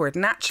awkward.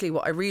 And actually,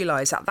 what I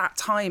realised at that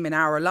time in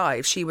our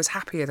lives, she was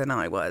happier than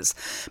I was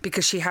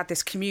because she had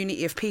this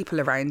community of people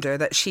around her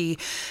that she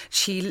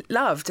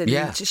loved,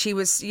 and she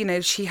was, you know,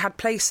 she had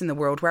place in the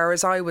world,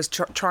 whereas I was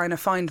trying to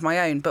find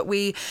my own. But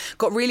we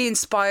got really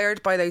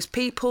inspired by those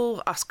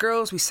people, us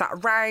girls. We sat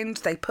around.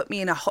 They put me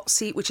in a hot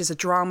seat, which is a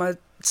drama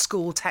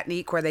school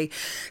technique where they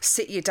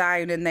sit you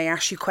down and they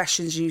ask you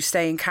questions and you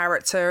stay in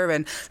character.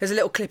 And there's a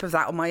little clip of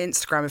that on my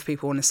Instagram if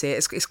people want to see it.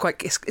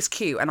 It's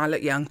cute, and I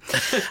look young.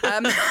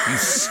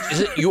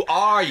 You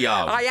are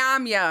young. I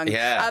am young.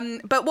 Yeah.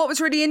 But what was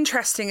really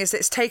interesting is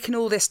it's taken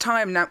all this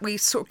time. Now, we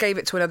sort of gave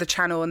it to another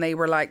channel and they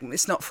were like,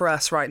 it's not for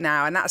us right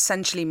now. And that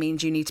essentially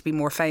means you need to be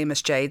more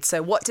famous, Jayde.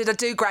 So what did I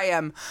do,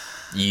 Graham?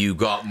 You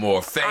got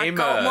more famous. I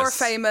got more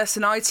famous,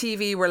 and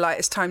ITV were like,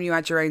 it's time you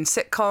had your own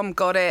sitcom.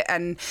 Got it.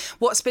 And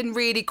what's been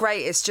really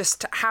great is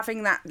just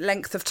having that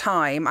length of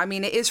time. I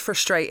mean, it is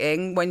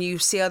frustrating when you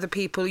see other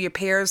people, your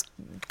peers,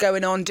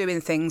 going on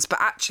doing things, but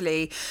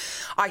actually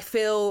I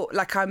feel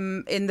like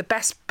I'm in the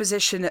best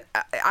position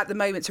at the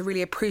moment to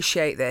really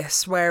appreciate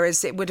this,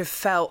 whereas it would have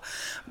felt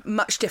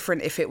much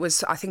different if it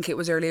was, I think it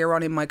was earlier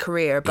on in my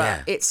career.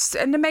 But it's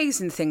an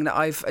amazing thing that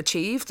I've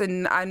achieved,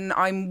 and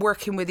I'm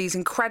working with these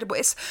incredible,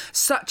 it's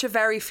such a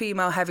very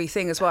female heavy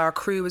thing as well. Our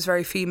crew was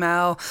very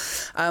female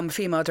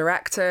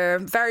director,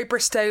 very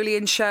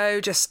Bristolian show.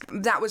 Just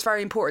that was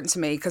very important to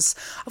me because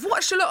I've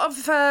watched a lot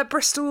of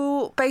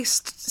Bristol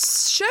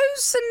based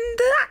shows and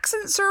the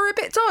accents are a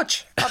bit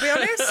dodge, I'll be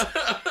honest.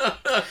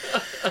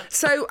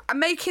 So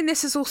making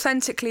this as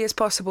authentically as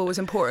possible was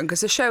important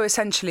because the show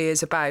essentially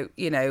is about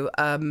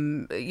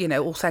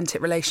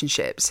authentic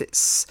relationships.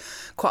 It's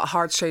quite a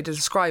hard show to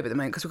describe at the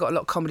moment because we've got a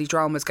lot of comedy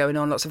dramas going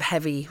on, lots of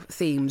heavy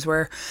themes.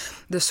 We're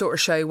the sort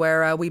of show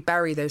where we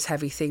bury those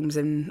heavy themes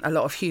in a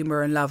lot of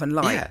humour and love and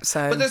light. Yeah.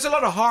 So, but there's a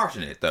lot of heart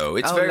in it, though.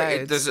 It's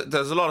loads.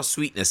 There's a lot of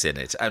sweetness in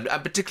it, and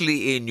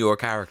particularly in your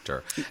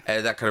character,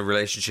 that kind of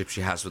relationship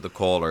she has with the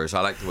callers.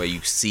 I like the way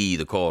you see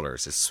the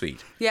callers. It's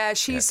sweet. Yeah,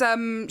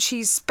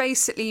 she's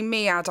basically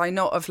me had I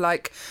not have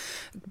like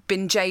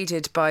been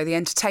jaded by the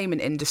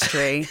entertainment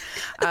industry.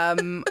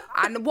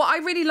 And what I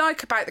really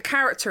like about the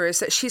character is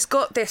that she's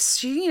got this,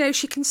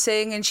 she can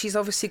sing and she's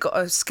obviously got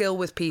a skill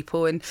with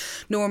people. And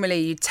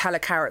normally you tell a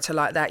character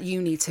like that,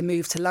 you need to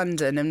move to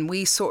London. And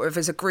we sort of,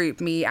 as a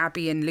group, me,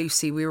 Abby and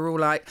Lucy, we were all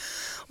like,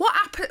 what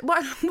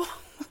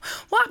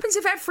happens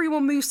if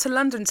everyone moves to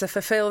London to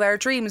fulfil their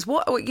dreams?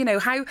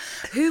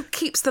 Who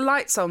keeps the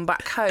lights on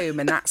back home?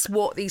 And that's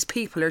what these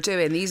people are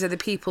doing. These are the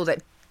people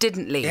that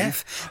didn't leave. Yeah.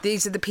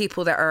 These are the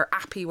people that are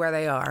happy where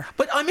they are.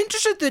 But I'm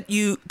interested that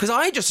because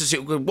I just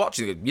assumed,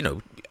 watching it,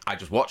 I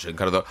just watched it and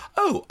kind of thought,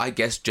 oh, I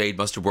guess Jayde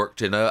must have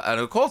worked in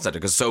a call centre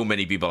because so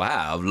many people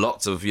have,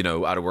 lots of,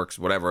 out of works,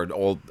 whatever, and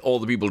all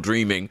the people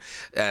dreaming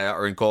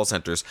are in call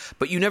centres.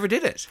 But you never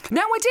did it.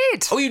 No, I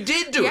did. Oh, you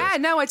did do it? Yeah,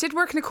 no, I did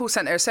work in a call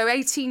centre. So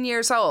 18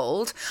 years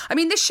old. I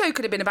mean, this show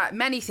could have been about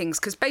many things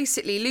because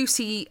basically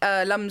Lucy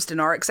Lumsden,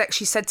 our exec,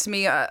 she said to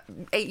me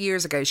 8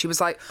 years ago, she was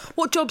like,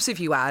 what jobs have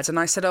you had? And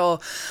I said,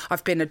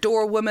 I've been a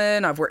door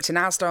woman, I've worked in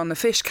Asda on the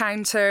fish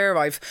counter,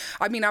 I've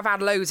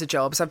had loads of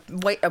jobs.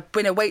 I've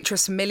been a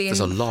waitress a million. There's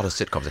a lot of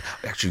sitcoms.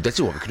 Actually, that's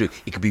what we could do.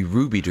 It could be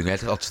Ruby doing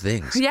lots of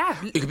things. Yeah.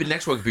 It could be the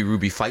next one could be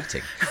Ruby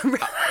fighting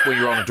when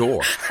you're on a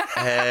door.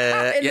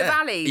 In the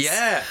valleys.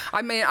 Yeah.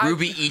 I mean,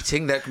 Ruby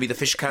eating, that could be the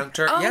fish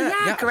counter. Oh,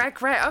 yeah.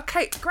 Great.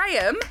 Okay,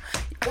 Graham.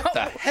 What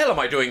the hell am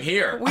I doing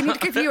here? We need to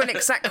give you an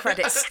exec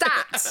credit.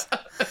 Stats.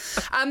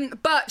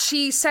 But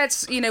she said,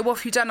 what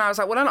have you done? I was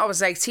like, well, when I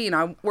was 18,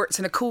 I worked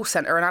in a call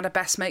centre and had a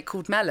best mate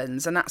called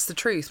Melons, and that's the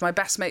truth. My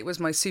best mate was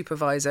my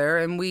supervisor,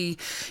 and we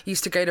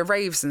used to go to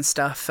raves and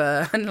stuff,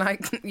 and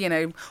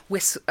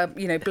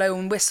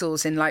blowing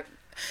whistles in like.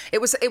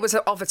 It was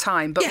of a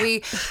time, but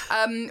we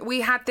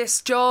had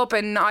this job,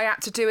 and I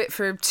had to do it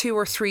for 2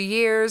 or 3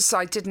 years.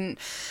 I didn't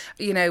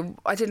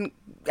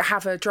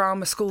have a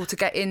drama school to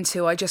get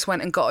into. I just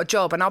went and got a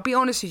job. And I'll be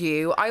honest with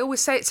you, I always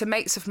say it to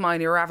mates of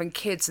mine who are having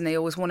kids, and they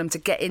always want them to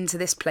get into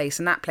this place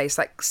and that place.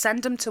 Like,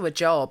 send them to a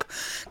job.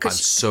 I'm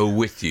so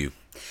with you.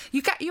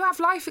 You have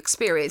life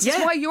experience. It's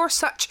why you're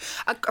such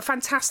a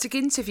fantastic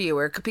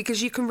interviewer,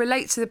 because you can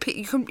relate to the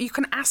people. You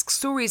can ask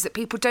stories that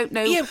people don't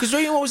know. Yeah, because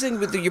you always think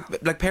with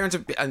like parents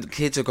and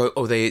kids are going,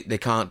 they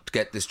can't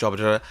get this job,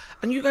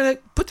 and you gotta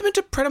put them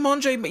into pret a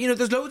manger.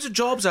 There's loads of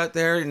jobs out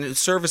there in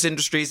service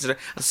industries. And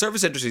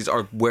service industries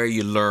are where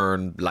you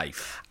learn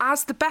life.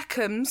 As the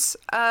Beckhams.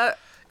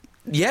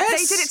 Yes.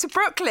 They did it to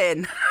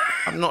Brooklyn.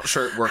 I'm not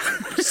sure it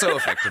worked so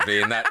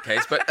effectively in that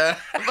case, but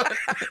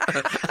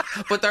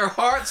their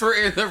hearts were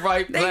in the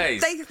right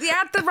place. They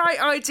had the right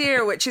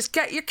idea, which is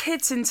get your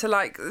kids into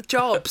like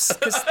jobs,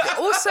 because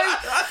also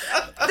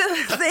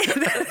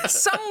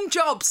some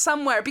jobs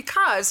somewhere,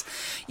 because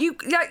you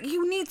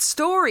need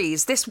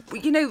stories. This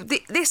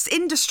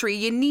industry,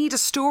 you need a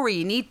story,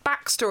 you need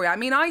backstory. I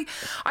mean, I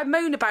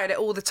moan about it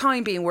all the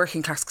time being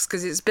working class,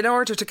 because it's been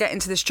harder to get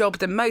into this job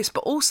than most,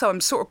 but also I'm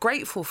sort of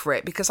grateful for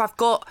it because I've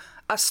got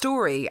a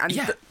story,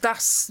 and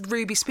thus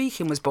Ruby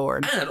Speaking was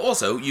born. And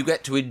also you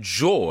get to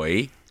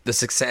enjoy the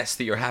success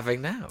that you're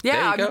having now.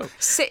 Yeah, there you go. I'm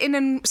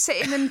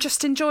sitting and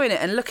just enjoying it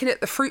and looking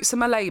at the fruits of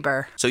my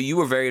labour. So you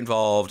were very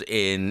involved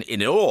in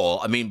it all.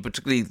 I mean,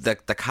 particularly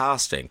the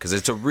casting, because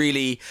it's a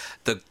really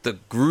the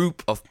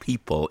group of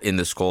people in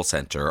this call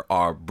centre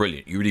are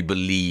brilliant. You really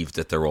believe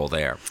that they're all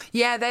there.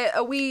 Yeah,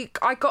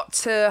 I got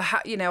to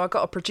I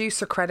got a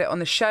producer credit on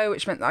the show,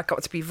 which meant that I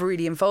got to be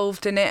really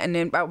involved in it, and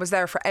then I was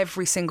there for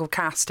every single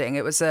casting.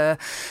 It was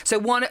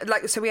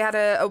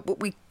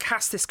we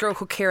cast this girl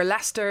called Ciara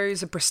Lester,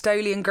 who's a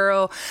Bristolian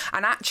girl,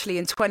 and actually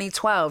in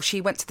 2012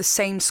 she went to the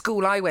same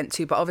school I went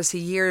to, but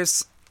obviously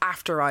years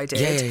after I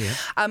did.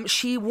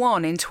 She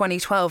won in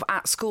 2012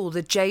 at school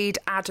the Jayde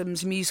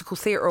Adams Musical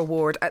Theatre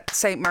Award at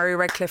St Mary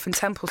Redcliffe and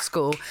Temple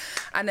School,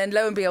 and then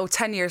lo and behold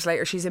 10 years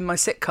later she's in my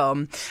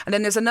sitcom. And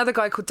then there's another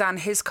guy called Dan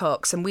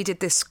Hiscox, and we did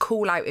this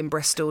call out in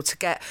Bristol to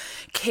get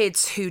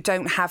kids who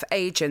don't have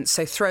agents,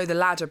 so throw the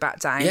ladder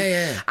back down,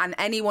 and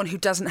anyone who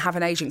doesn't have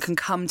an agent can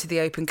come to the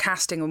open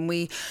casting. And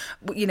we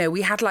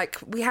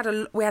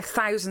had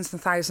thousands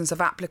and thousands of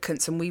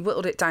applicants, and we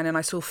whittled it down, and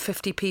I saw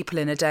 50 people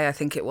in a day, I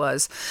think it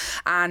was.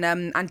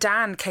 And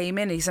Dan came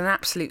in. He's an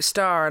absolute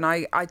star, and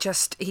he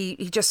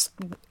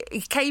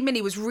came in.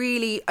 He was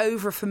really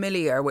over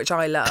familiar, which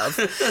I love.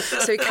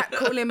 So he kept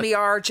calling me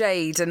R.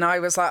 Jayde, and I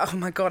was like, oh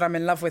my god, I'm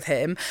in love with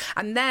him.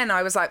 And then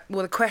I was like,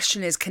 well, the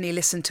question is, can he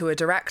listen to a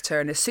director?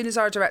 And as soon as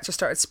our director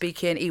started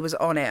speaking, he was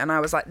on it, and I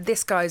was like,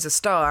 this guy's a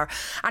star.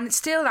 And it's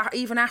still that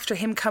even after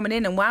him coming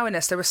in and wowing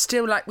us, there was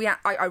still like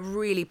I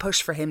really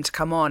pushed for him to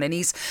come on, and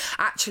he's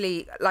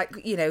actually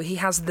he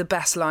has the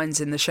best lines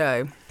in the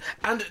show.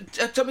 And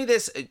tell me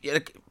this,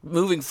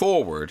 moving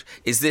forward,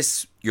 is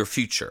this your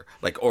future?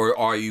 Or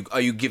are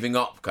you giving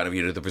up kind of,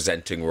 the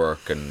presenting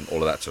work and all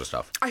of that sort of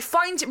stuff? I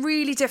find it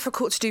really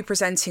difficult to do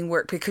presenting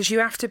work because you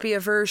have to be a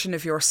version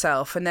of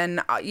yourself. And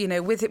then,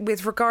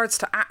 with regards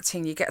to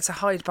acting, you get to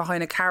hide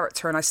behind a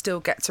character, and I still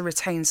get to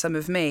retain some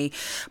of me.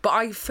 But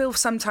I feel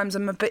sometimes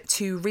I'm a bit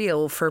too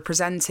real for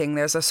presenting.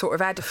 There's a sort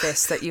of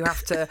edifice that you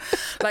have to,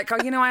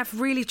 I have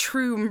really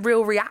true and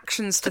real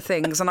reactions to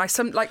things. And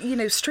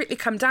Strictly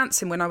Come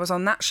Dancing, when I was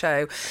on that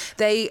show,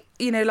 they,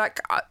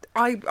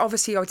 I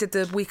did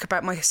the week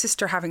about my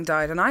sister having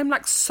died, and I'm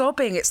like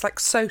sobbing. It's like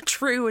so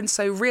true and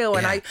so real,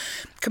 and I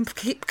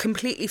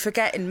completely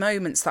forget in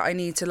moments that I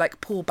need to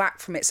pull back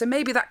from it. So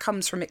maybe that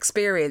comes from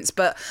experience,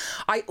 but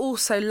I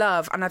also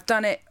love, and I've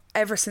done it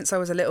ever since I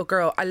was a little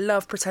girl, I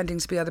love pretending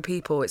to be other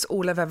people. It's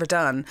all I've ever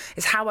done.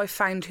 It's how I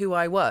found who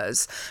I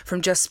was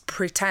from just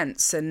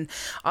pretense. And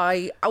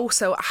I've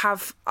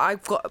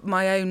got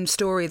my own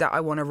story that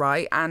I want to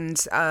write,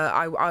 and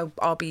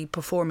I'll be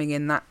performing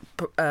in that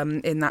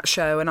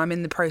show, and I'm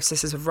in the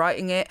processes of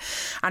writing it,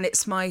 and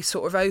it's my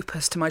sort of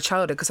opus to my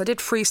childhood, because I did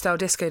freestyle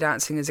disco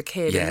dancing as a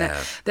kid, and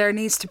there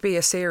needs to be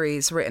a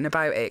series written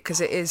about it,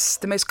 because it is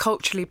the most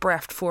culturally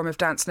bereft form of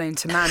dance known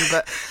to man,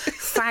 but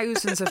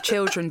thousands of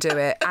children do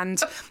it. And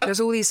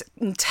there's all these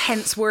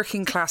intense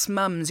working class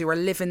mums who are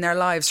living their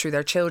lives through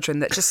their children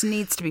that just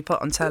needs to be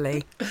put on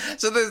telly.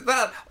 So there's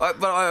that.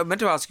 But I meant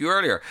to ask you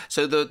earlier.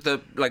 So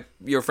the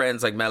your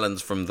friends like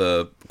Melons from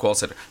the call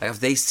centre,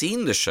 have they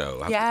seen the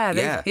show?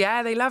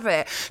 Yeah, they love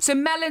it. So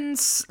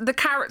Melons, the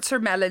character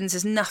Melons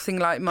is nothing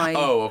like my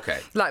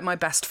like my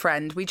best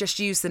friend. We just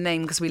used the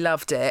name because we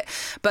loved it.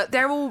 But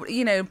they're all,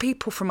 you know,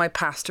 people from my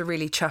past are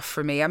really chuffed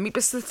for me. I mean,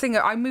 it's the thing,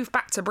 I moved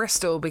back to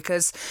Bristol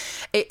because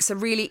it's a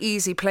really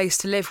easy place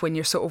to live when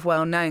you're sort of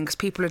well known, because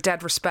people are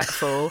dead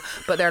respectful,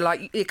 but they're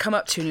like, you come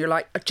up to you and you're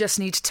like, I just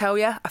need to tell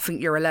you, I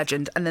think you're a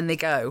legend. And then they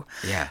go.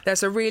 Yeah.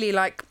 There's a really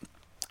like...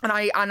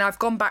 And I've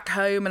gone back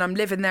home and I'm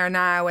living there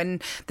now,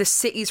 and the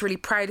city's really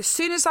proud. As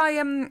soon as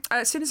I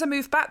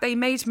moved back, they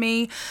made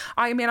me.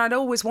 I mean, I'd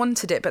always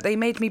wanted it, but they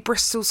made me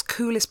Bristol's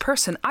coolest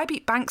person. I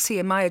beat Banksy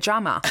in Maya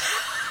Jama.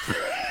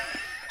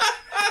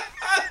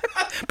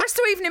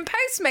 Bristol Evening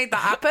Post made that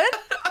happen.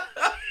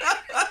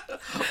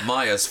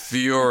 Maya's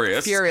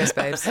furious. Furious,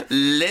 babes.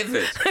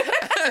 Livid.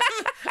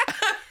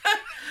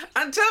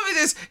 And tell me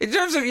this, in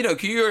terms of, you know,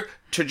 your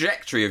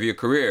trajectory of your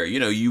career, you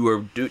know, you were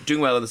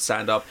doing well in the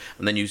stand-up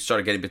and then you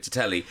started getting bits of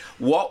telly.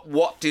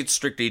 What did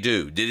Strictly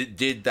do?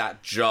 Did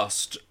that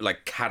just,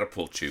 like,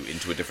 catapult you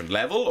into a different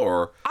level,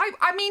 or...?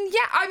 I mean,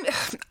 yeah,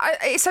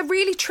 it's a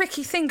really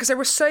tricky thing because there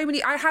were so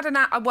many...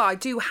 I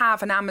do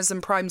have an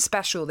Amazon Prime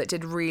special that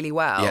did really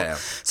well. Yeah.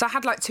 So I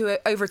had, like,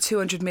 over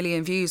 200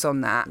 million views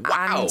on that.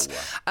 Wow.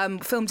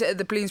 And filmed it at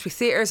the Bloomsbury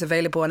Theatres,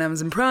 available on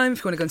Amazon Prime if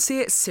you want to go and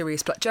see it.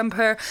 Serious Black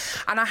Jumper.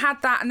 And I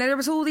had that, and then there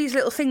was all these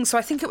little things. So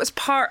I think it was a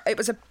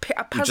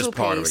puzzle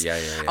piece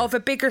of a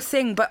bigger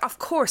thing, but of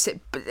course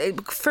it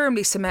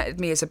firmly cemented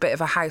me as a bit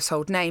of a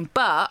household name.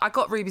 But I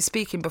got Ruby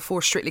Speaking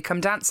before Strictly Come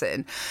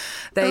Dancing.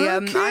 I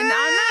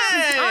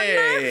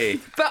know.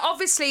 But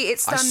obviously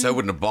it's done... I so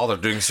wouldn't have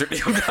bothered doing Strictly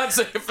Come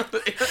Dancing.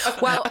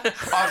 Well,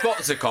 I've got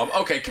the sitcom.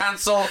 Okay,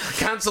 cancel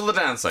the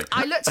dancing.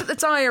 I looked at the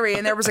diary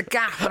and there was a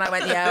gap, and I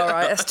went, yeah, all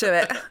right, let's do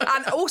it.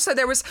 And also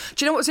there was,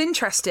 do you know what was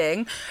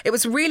interesting? It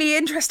was really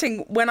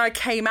interesting when I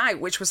came out,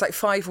 which was like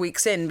 5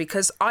 weeks in,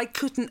 because I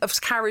couldn't have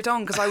carried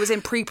on because I was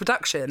in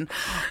pre-production.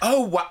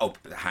 Oh, wow. Oh,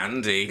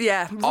 handy.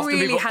 Yeah,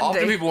 really handy.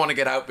 Often people want to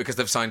get out because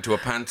they've signed to a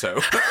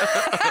panto.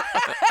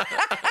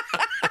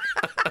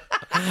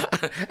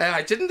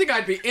 I didn't think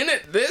I'd be in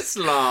it this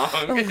long.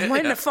 Oh,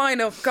 when the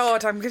final...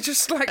 God, I'm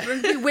just like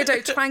Widow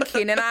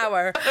Twanky in an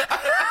hour.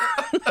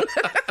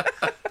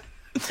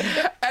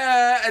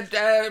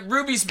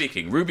 Ruby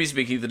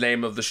Speaking, the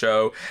name of the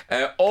show.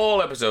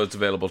 All episodes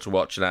available to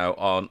watch now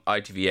on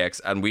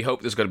ITVX, and we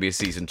hope there's going to be a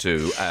season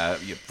 2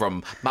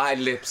 from my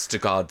lips to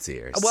God's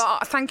ears. Well,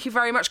 thank you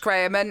very much,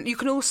 Graham, and you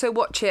can also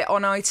watch it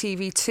on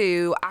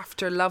ITV2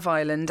 after Love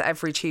Island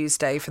every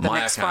Tuesday for the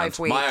next 5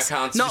 weeks. Maya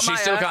can't. Not she Maya.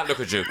 Still can't look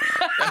at you.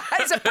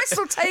 It's a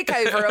Bristol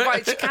takeover of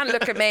why she can't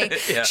look at me.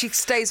 Yeah. She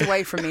stays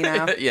away from me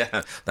now.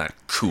 Yeah, that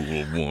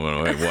cool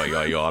woman.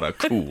 Why you oughta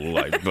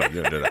cool.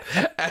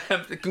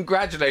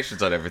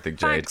 Congratulations on everything,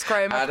 Jayde. Thanks,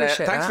 Graham. I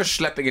appreciate thanks that. for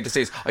schlepping into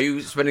seas. Are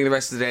you spending the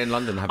rest of the day in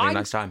London having a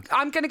nice time?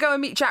 I'm going to go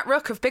and meet Jack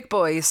Rook of Big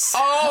Boys.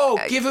 Oh,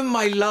 give him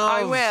my love.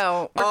 I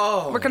will.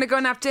 We're going to go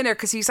and have dinner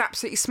because he's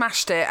absolutely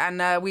smashed it,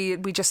 and we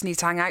just need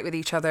to hang out with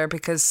each other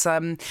because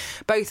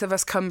both of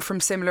us come from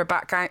similar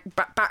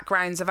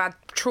backgrounds, have had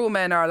trauma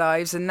in our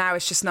lives, and now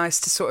it's just nice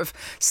to sort of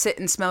sit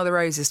and smell the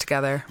roses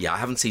together. Yeah, I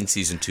haven't seen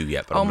season 2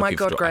 yet, but I'm looking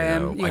forward to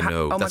it. I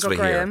know. Oh That's my God,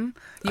 Graham.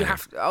 You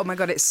have. Oh my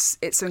God, it's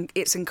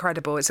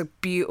incredible. It's a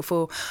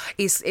beautiful.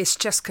 It's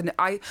just gonna.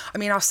 I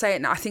mean, I'll say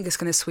it now. I think it's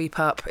gonna sweep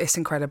up. It's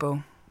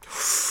incredible.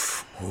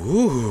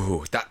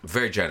 Ooh, that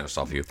very generous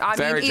of you.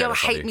 I mean, you'll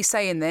hate me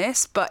saying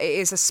this, but it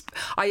is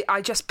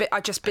I just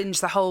binged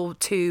the whole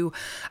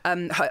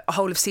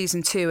whole of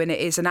season 2, and it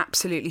is an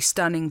absolutely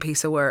stunning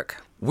piece of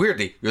work.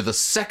 Weirdly, you're the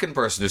second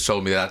person who's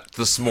told me that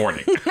this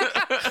morning.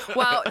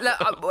 Well, look,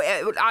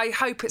 I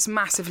hope it's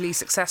massively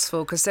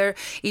successful because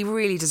he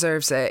really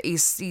deserves it.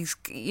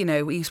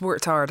 He's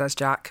worked hard as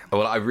Jack.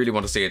 Well, I really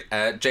want to see it.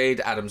 Jayde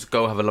Adams,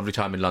 go have a lovely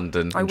time in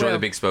London. Enjoy the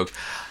big spoke.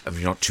 If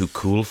you're not too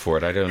cool for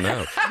it, I don't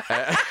know.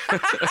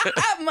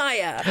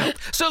 Maya.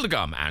 Still to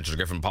come, Angela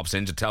Griffin pops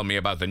in to tell me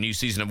about the new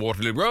season of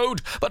Waterloo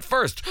Road. But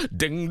first,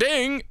 ding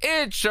ding,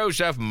 it's show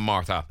chef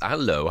Martha.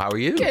 Hello, how are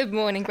you? Good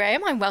morning,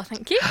 Graham. I'm well,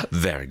 thank you.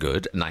 Very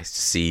good. Nice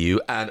to see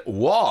you. And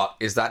what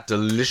is that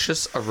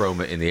delicious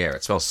aroma in the air?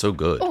 It smells so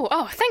good.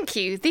 Oh, thank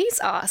you.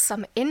 These are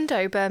some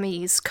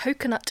Indo-Burmese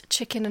coconut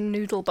chicken and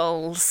noodle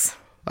bowls.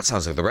 That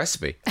sounds like the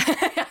recipe.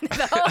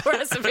 The whole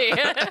recipe.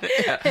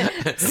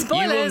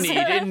 Spoilers. You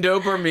will need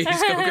Indo-Burmese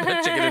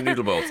coconut chicken and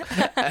noodle bowls.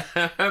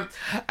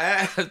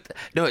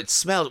 No, it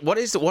smells.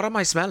 What am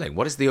I smelling?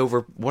 What is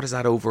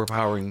that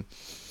overpowering?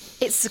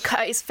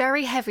 It's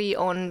very heavy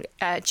on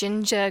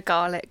ginger,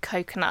 garlic,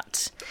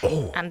 coconut,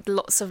 and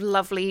lots of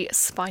lovely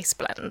spice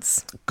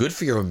blends. Good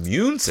for your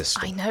immune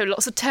system. I know,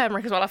 lots of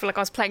turmeric as well. I feel like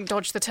I was playing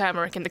Dodge the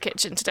Turmeric in the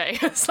kitchen today.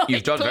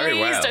 You've done very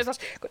well.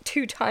 Got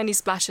 2 tiny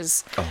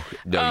splashes. Oh,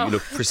 no, you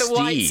look pristine. The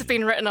whites have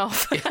been written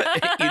off.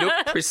 You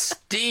look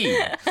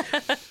pristine.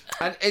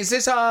 And is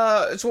this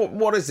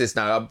what is this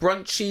now? A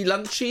brunchy,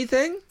 lunchy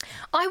thing?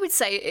 I would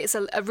say it's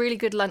a really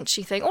good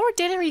lunchy thing, or a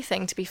dinnery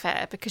thing, to be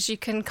fair, because you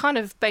can kind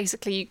of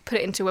basically put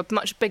it into a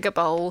much bigger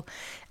bowl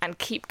and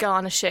keep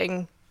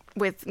garnishing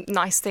with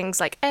nice things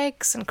like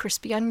eggs and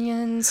crispy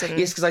onions. And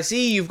Yes, because I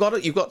see you've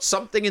got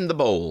something in the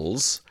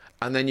bowls,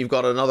 and then you've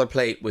got another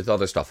plate with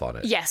other stuff on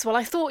it. Yes, well,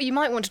 I thought you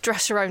might want to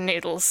dress your own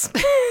noodles.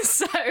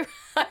 So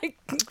I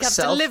have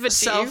delivered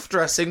to you.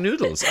 Self-dressing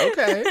noodles.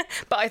 Okay.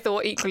 But I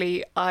thought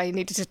equally I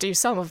needed to do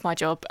some of my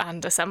job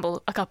and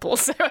assemble a couple.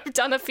 So I've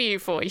done a few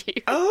for you.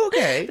 Oh,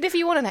 okay. But if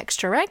you want an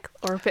extra egg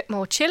or a bit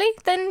more chilli,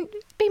 then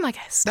be my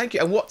guest. Thank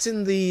you. And what's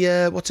in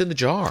the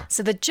jar?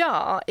 So the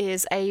jar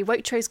is a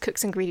Waitrose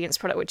Cooks Ingredients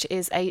product, which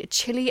is a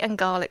chili and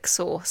garlic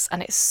sauce,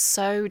 and it's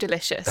so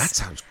delicious. That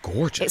sounds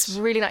gorgeous. It's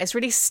really nice. It's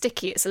really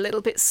sticky. It's a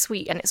little bit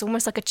sweet, and it's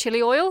almost like a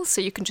chili oil,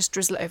 so you can just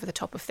drizzle it over the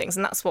top of things,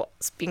 and that's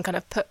what's been kind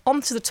of put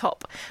onto the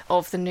top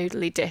of the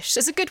noodly dish. So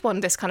it's a good one,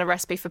 this kind of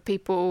recipe, for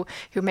people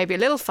who may be a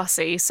little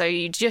fussy. So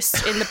you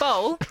just, in the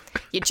bowl,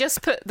 you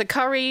just put the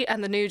curry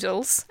and the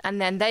noodles, and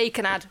then they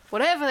can add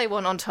whatever they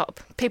want on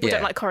top. People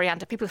don't like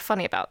coriander. People are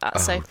funny about that.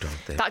 So don't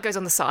they? That goes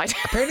on the side.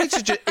 Apparently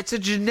it's a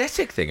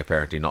genetic thing,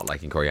 apparently, not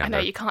liking coriander. I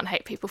know, you can't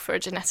hate people for a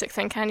genetic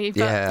thing, can you? But,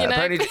 Yeah, you know.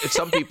 apparently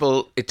some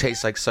people, it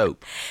tastes like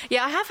soap.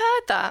 Yeah, I have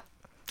heard that.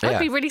 I'd Yeah.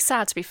 be really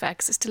sad, to be fair,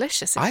 because it's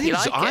delicious if I you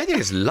think, like I it. think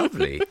it's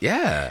lovely.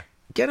 Yeah.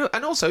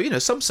 And also,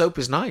 some soap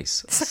is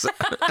nice.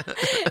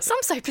 Some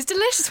soap is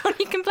delicious. What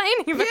are you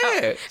complaining about?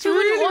 Yeah, it's Who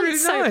wouldn't really, want really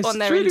soap nice. on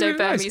their It's really, really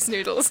Indo-Burmese nice.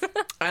 noodles?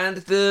 And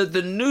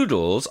the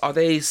noodles, are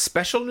they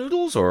special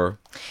noodles or?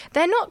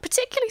 They're not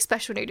particularly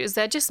special noodles.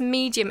 They're just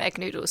medium egg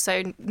noodles.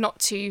 So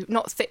not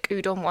thick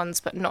udon ones,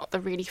 but not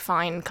the really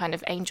fine kind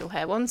of angel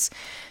hair ones.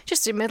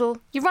 Just in the middle.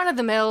 You run of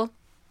the mill,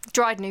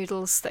 dried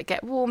noodles that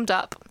get warmed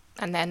up,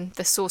 and then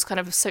the sauce kind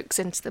of soaks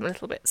into them a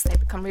little bit, so they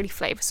become really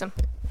flavoursome.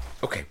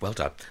 Okay, well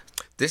done.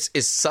 This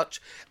is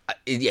such,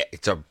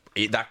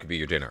 that could be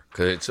your dinner,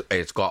 because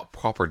it's got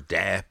proper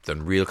depth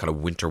and real kind of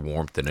winter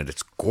warmth in it.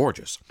 It's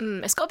gorgeous.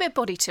 It's got a bit of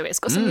body to it. It's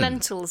got some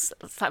lentils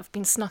that have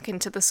been snuck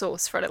into the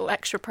sauce for a little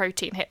extra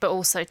protein hit, but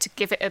also to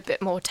give it a bit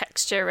more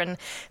texture. And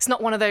it's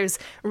not one of those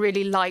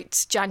really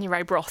light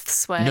January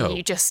broths where No.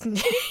 you just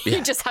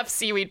you just have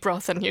seaweed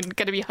broth and you're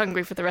going to be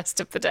hungry for the rest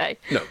of the day.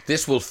 No,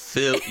 this will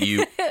fill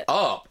you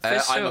up. I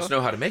sure. must know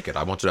how to make it.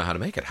 I want to know how to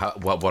make it.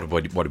 What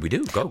do we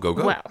do? Go.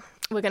 Well,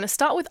 we're going to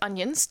start with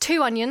onions.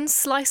 2 onions,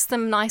 slice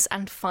them nice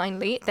and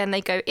finely. Then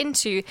they go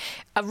into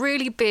a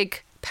really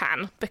big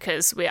pan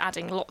because we're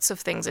adding lots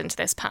of things into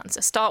this pan. So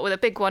start with a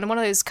big one. One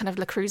of those kind of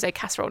Le Creuset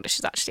casserole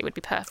dishes actually would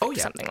be perfect for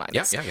something like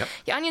this. Yeah.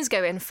 Your onions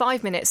go in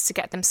 5 minutes to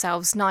get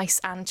themselves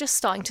nice and just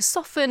starting to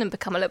soften and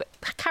become a little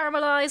bit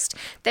caramelised.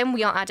 Then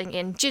we are adding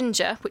in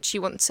ginger, which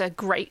you want to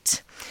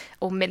grate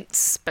or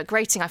mince. But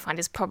grating, I find,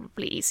 is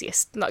probably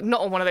easiest. Like,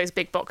 not on one of those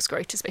big box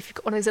graters, but if you've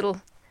got one of those little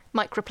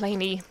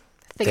microplaney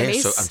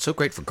thingamies. And so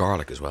great for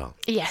garlic as well.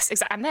 Yes,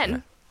 exactly. And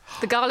then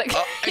the garlic.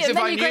 As if then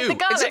I you grate knew. the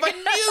garlic. As if I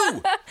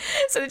knew.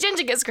 So the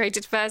ginger gets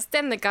grated first,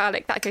 then the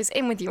garlic. That goes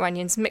in with your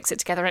onions, mix it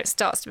together, and it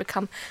starts to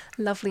become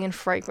lovely and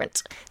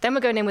fragrant. Then we're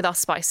going in with our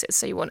spices.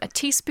 So you want a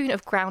teaspoon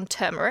of ground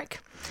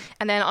turmeric.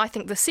 And then I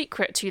think the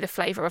secret to the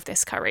flavour of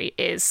this curry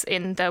is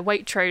in the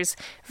Waitrose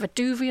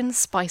Vaduvian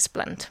spice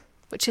blend,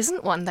 which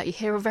isn't one that you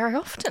hear very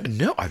often.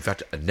 No, I've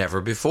had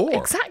never before.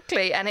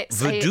 Exactly, and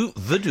it's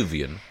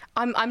Vaduvian.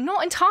 I'm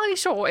not entirely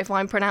sure if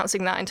I'm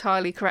pronouncing that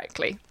entirely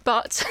correctly,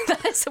 but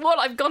that's what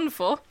I've gone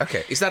for.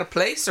 Okay, is that a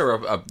place or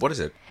a what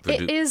is it?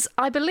 It is,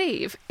 I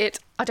believe,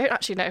 I don't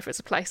actually know if it's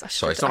a place. I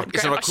should have done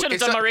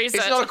my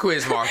research. It's not a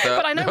quiz, Martha.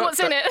 But I know what's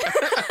in it.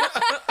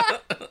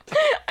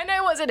 I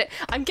know what's in it.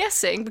 I'm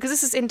guessing, because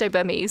this is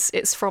Indo-Burmese,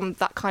 it's from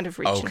that kind of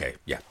region. Okay,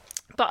 yeah.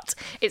 But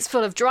it's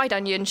full of dried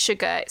onion,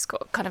 sugar, it's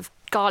got kind of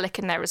garlic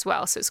in there as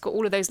well, so it's got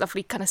all of those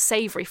lovely kind of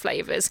savoury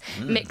flavours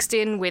mixed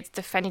in with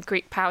the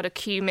fenugreek powder,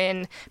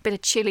 cumin, bit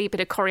of chilli, bit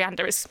of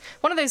coriander. It's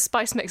one of those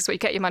spice mixes where you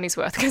get your money's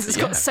worth because it's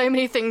got so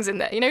many things in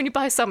there. You know, when you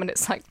buy some and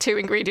it's like 2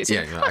 ingredients,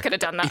 I could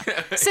have done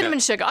that. Cinnamon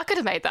sugar, I could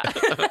have made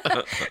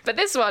that. But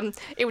this one,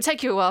 it would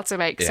take you a while to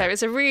make, so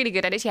it's a really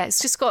good, and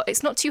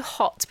it's not too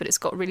hot, but it's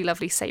got really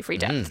lovely savoury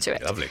depth to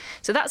it. Lovely.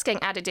 So that's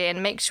getting added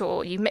in. Make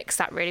sure you mix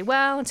that really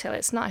well until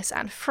it's nice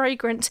and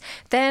fragrant.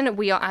 Then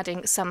we are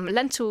adding some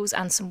lentils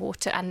and some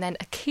water, and then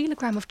a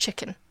kilogram of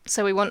chicken.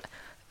 So we want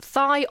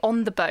thigh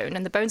on the bone,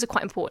 and the bones are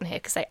quite important here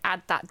because they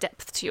add that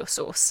depth to your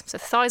sauce. So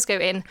the thighs go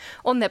in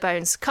on their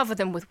bones, cover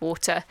them with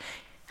water,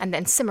 and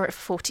then simmer it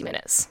for 40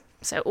 minutes.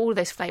 So all of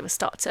those flavours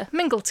start to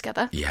mingle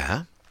together.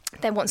 Yeah.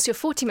 Then once your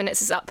 40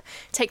 minutes is up,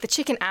 take the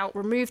chicken out,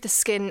 remove the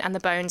skin and the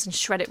bones and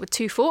shred it with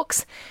 2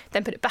 forks.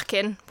 Then put it back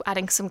in,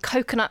 adding some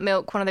coconut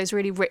milk, one of those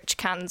really rich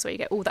cans where you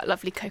get all that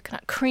lovely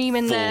coconut cream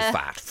in there.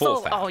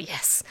 Full fat. Oh,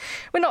 yes.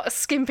 We're not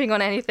skimping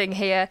on anything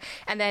here.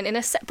 And then in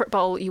a separate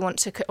bowl, you want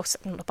to cook,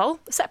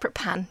 a separate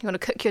pan, you want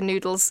to cook your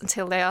noodles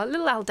until they are a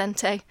little al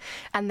dente.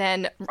 And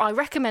then I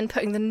recommend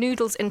putting the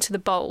noodles into the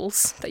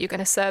bowls that you're going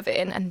to serve it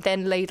in and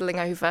then ladling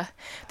over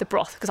the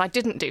broth, because I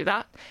didn't do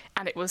that.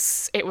 And it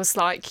was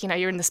like,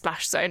 you're in the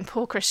splash zone.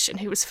 Poor Christian,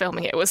 who was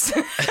filming it, was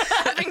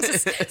having to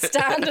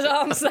stand at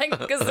arm's length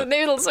because the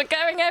noodles were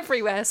going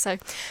everywhere. So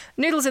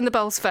noodles in the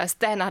bowls first,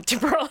 then add your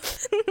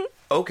broth.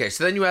 Okay,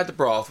 so then you add the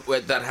broth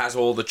that has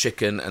all the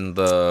chicken and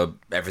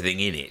everything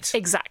in it.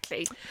 Exactly.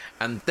 Exactly.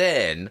 And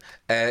then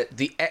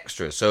the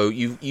extras. So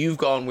you've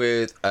gone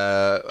with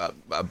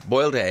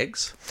boiled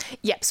eggs.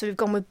 Yep, so we've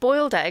gone with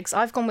boiled eggs.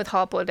 I've gone with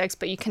hard-boiled eggs,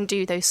 but you can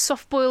do those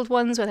soft-boiled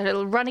ones with a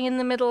little runny in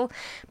the middle,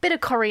 bit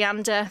of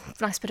coriander,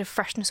 nice bit of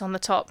freshness on the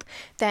top.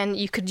 Then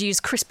you could use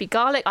crispy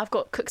garlic. I've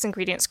got Cook's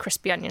Ingredients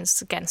crispy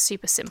onions. Again,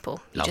 super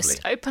simple. You Lovely.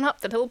 just open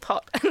up the little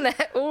pot and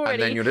they're already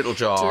And then your little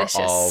jar delicious.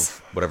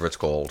 of whatever it's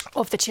called.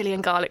 Of the chili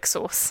and garlic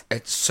sauce.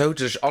 It's so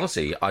delicious.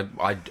 Honestly,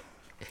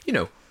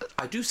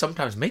 I do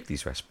sometimes make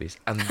these recipes,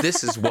 and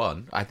this is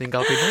one I think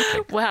I'll be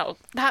making. Well,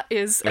 that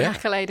is an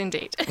accolade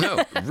indeed.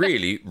 No,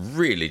 really,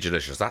 really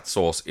delicious. That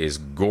sauce is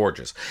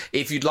gorgeous.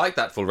 If you'd like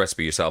that full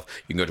recipe yourself,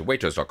 you can go to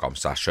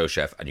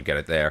waitrose.com/showchef and you get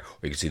it there, or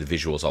you can see the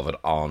visuals of it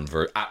on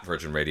at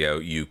Virgin Radio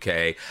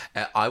UK.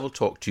 I will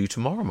talk to you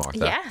tomorrow, Martha.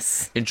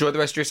 Yes. Enjoy the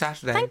rest of your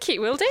Saturday. Thank you,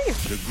 will do.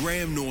 The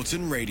Graham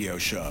Norton Radio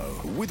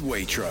Show with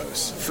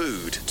Waitrose.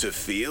 Food to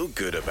feel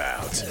good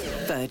about.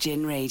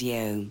 Virgin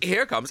Radio.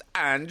 Here comes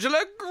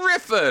Angela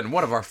Griffin,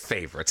 one of our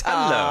favourites.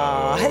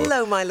 Hello.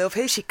 Hello, my love.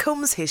 Here she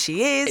comes. Here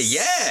she is.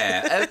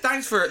 Yeah.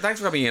 Thanks for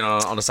coming in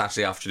on a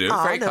Saturday afternoon.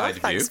 Very kind of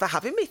you. Thanks for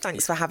having me.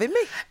 Thanks for having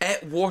me.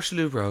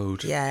 Waterloo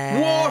Road.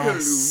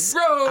 Yes.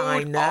 Waterloo Road.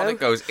 I know. On it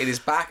goes. It is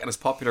back and as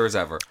popular as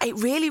ever. It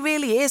really,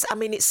 really is. I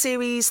mean, it's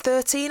series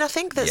 13, I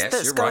think, that's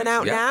you're going right.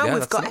 out Yeah, now. yeah,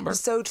 We've that's the got number.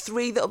 episode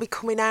 3 that'll be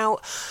coming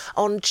out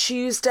on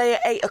Tuesday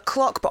at 8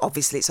 o'clock, but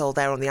obviously it's all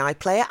there on the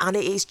iPlayer, and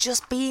it is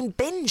just being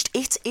binged.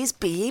 It is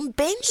being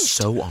binged.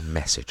 So on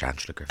message,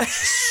 Angela Griffin.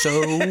 So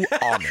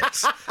on it.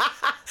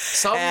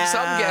 Some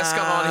guests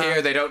come on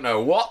here, they don't know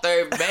what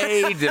they've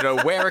made, they don't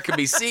know where it can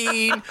be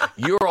seen.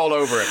 You're all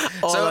over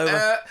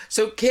it.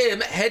 So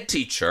Kim, head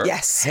teacher.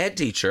 Yes. Head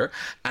teacher.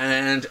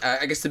 And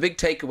I guess the big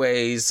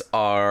takeaways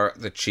are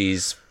that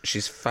she's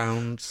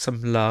found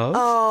some love.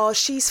 Oh,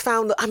 she's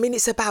found... I mean,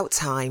 it's about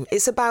time.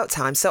 It's about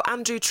time. So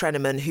Andrew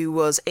Treneman, who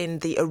was in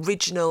the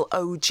original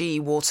OG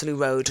Waterloo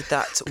Road,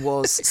 that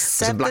was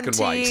 17... in black and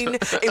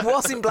white. It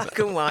was in black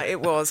and white.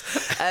 It was.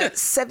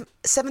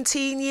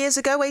 17 years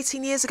ago,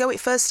 18 years ago, it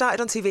first started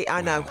on TV.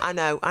 I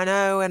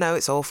know.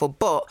 It's awful.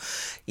 But,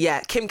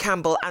 yeah, Kim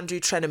Campbell, Andrew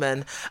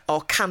Treneman,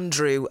 or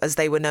Candrew, as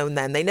they were known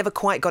then, they never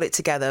quite got it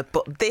together.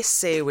 But this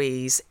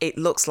series, it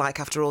looks like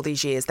after all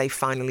these years, they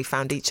finally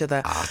found each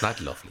other. Ah,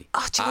 that's lovely.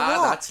 Oh, do you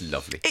know what? That's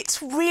lovely.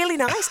 It's really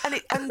nice,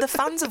 and the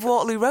fans of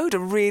Waterloo Road are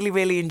really,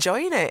 really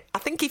enjoying it. I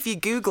think if you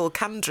Google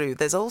Candrew,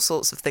 there's all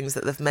sorts of things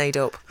that they've made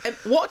up.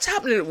 What's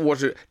happening at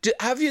Waterloo?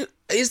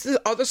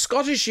 Are the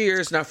Scottish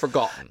years now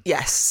forgotten?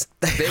 Yes.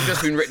 They've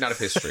just been written out of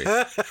history.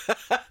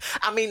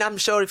 I mean, I'm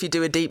sure if you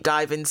do a deep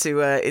dive into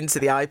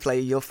the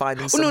iPlayer, you'll find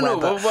them somewhere. No.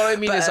 But what I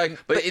mean is,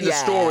 but in the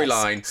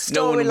storyline,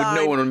 no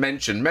one would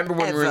mention. Remember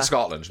when we were in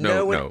Scotland?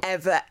 No one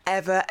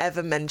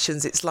ever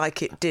mentions. It's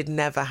like it did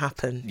never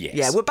happen. Yes.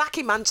 Yeah, we're back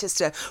in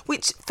Manchester,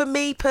 which for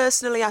me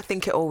personally, I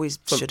think it always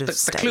should have The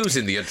stayed. clue's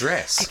in the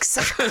address.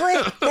 Exactly.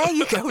 There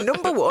you go.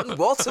 Number 1,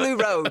 Waterloo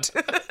Road.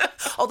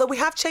 Although we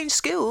have changed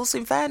schools,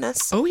 in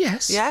fairness. Oh,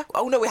 yes. Yeah?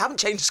 Oh, no, we haven't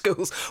changed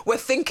schools. We're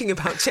thinking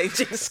about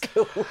changing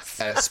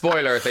schools.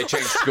 Spoiler, they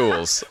changed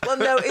schools. Well,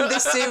 no, in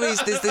this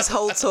series, there's this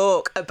whole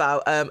talk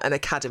about an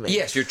academy.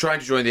 Yes, you're trying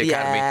to join the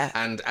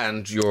academy,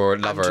 and your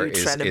lover Andrew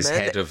is Treneman.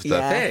 head of the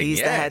thing.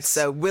 He's the head.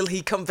 So will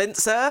he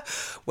convince her?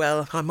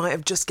 Well, I might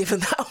have just given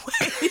that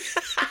away.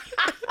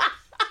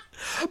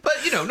 But,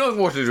 knowing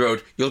Waterloo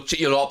Road,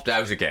 you'll opt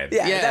out again.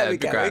 Yeah, there we it'd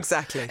be go, grand.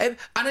 exactly. And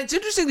it's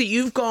interesting that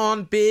you've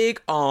gone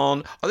big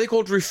on, are they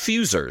called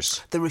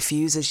refusers? The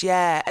refusers,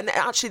 yeah. And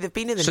actually, they've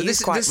been in the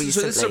news quite recently.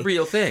 So this is a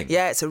real thing?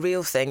 Yeah, it's a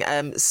real thing,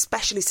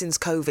 especially since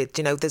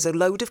COVID. There's a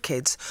load of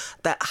kids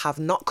that have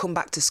not come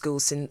back to school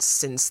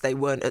since they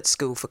weren't at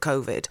school for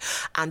COVID.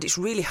 And it's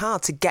really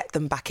hard to get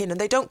them back in. And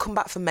they don't come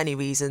back for many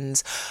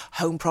reasons.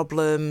 Home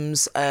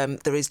problems,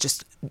 there is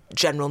just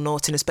general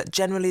naughtiness. But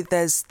generally,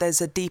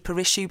 there's a deeper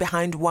issue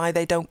behind why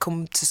they don't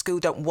come to school,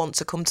 don't want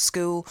to come to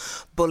school,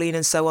 bullying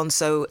and so on.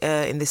 So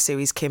in this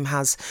series, Kim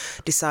has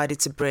decided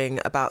to bring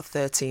about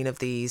 13 of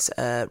these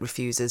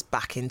refusers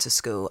back into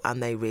school,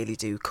 and they really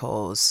do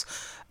cause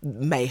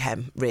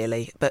mayhem,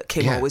 really. But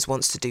Kim always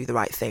wants to do the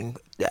right thing.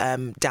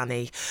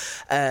 Danny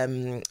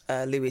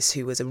Lewis,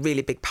 who was a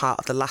really big part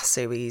of the last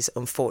series,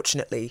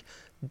 unfortunately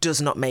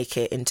does not make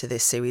it into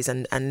this series,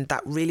 and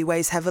that really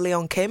weighs heavily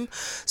on Kim.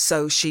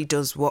 So she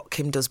does what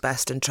Kim does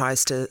best and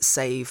tries to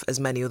save as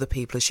many other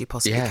people as she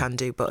possibly can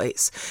do. But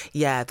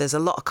there's a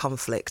lot of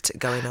conflict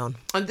going on.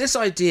 And this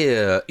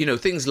idea,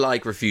 things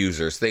like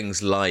refusers,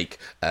 things like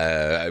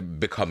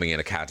becoming an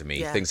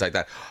academy, things like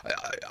that.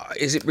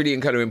 Is it really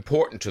kind of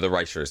important to the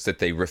writers that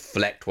they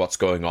reflect what's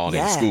going on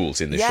in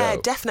schools in the show? Yeah,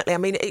 definitely. I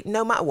mean,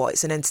 no matter what,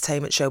 it's an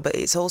entertainment show, but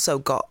it's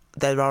also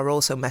there are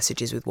also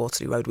messages with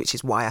Waterloo Road, which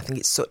is why I think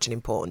it's such an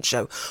important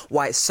show,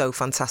 why it's so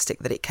fantastic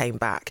that it came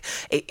back.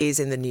 It is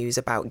in the news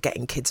about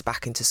getting kids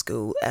back into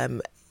school.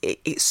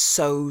 it's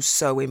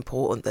so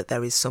important that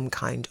there is some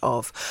kind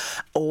of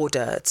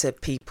order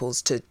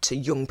to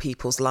young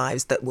people's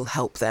lives that will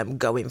help them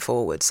going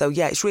forward. So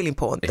yeah, it's really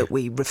important that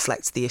we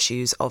reflect the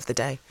issues of the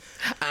day.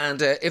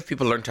 And if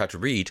people learned how to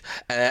read,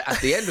 at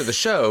the end of the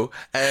show,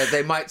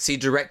 they might see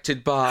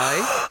directed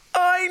by...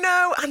 I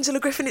know, Angela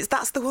Griffin,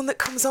 that's the one that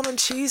comes on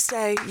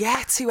Tuesday.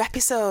 Yeah, 2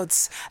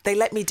 episodes. They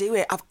let me do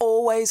it. I've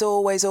always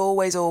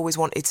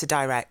wanted to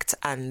direct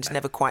and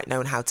never quite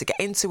known how to get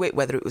into it,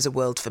 whether it was a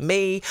world for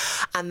me.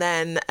 And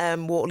then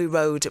Waterloo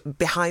Road,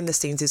 behind the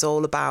scenes, is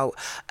all about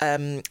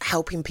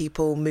helping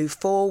people move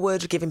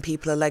forward, giving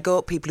people a leg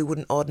up, people who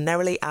wouldn't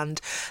ordinarily,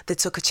 and they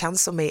took a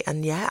chance on me.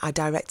 And yeah, I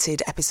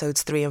directed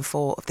episodes 3 and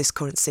 4 of this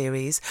current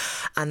series.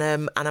 And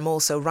I'm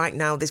also right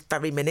now, this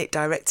very minute,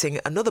 directing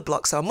another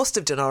block, so I must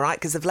have done all right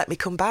because they've let me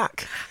come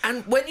back.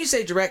 And when you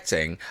say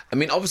directing, I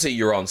mean, obviously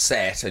you're on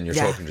set and you're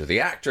talking to the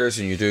actors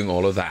and you're doing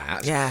all of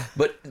that. Yeah.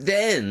 But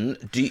then,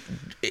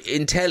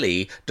 in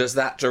telly, does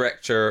that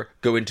director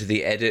go into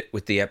the edit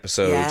with the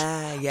episode?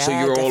 Yeah, so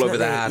you're all over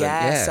that.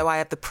 Yeah. So I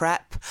have the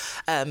prep,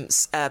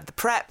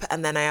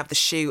 and then I have the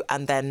shoot,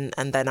 and then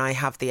I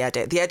have the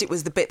edit. The edit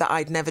was the bit that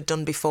I'd never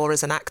done before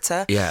as an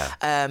actor. Yeah.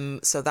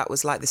 So that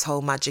was like this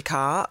whole magic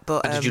art.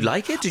 But and did you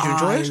like it? Did you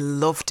enjoy it? I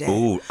loved it.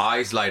 Ooh,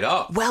 eyes light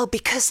up. Well,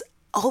 because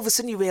all of a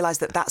sudden you realise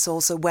that that's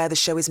also where the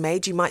show is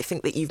made. You might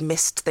think that you've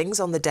missed things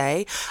on the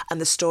day and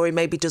the story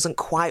maybe doesn't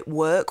quite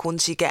work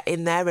once you get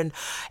in there, and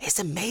it's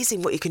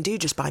amazing what you can do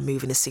just by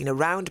moving a scene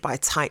around, by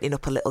tightening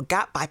up a little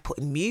gap, by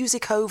putting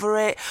music over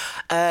it,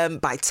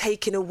 by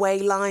taking away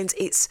lines.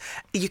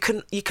 You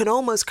can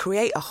almost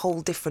create a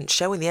whole different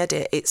show in the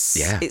edit.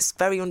 It's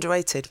very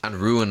underrated. And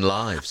ruin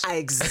lives.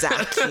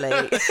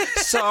 Exactly.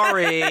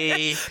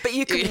 Sorry. But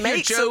you can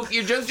make your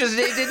joke just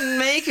didn't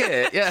make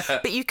it. Yeah.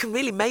 But you can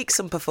really make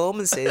some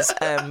performances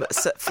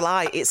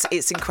fly.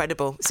 It's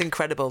incredible. It's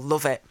incredible.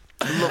 Love it.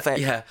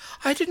 Yeah.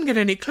 I didn't get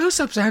any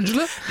close-ups,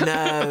 Angela.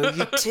 No,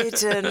 you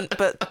didn't.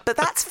 But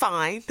that's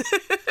fine.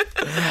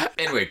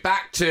 Anyway,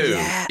 back to...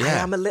 Yeah, I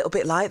am a little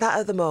bit like that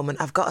at the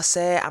moment, I've got to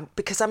say,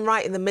 because I'm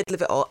right in the middle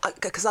of it all.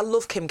 Because I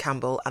love Kim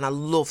Campbell and I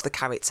love the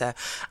character,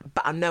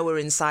 but I know her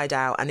inside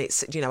out, and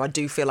it's, I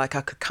do feel like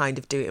I could kind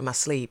of do it in my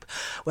sleep.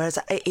 Whereas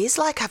it is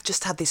like I've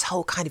just had this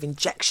whole kind of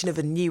injection of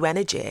a new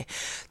energy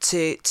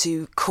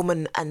to come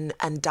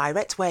and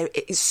direct, where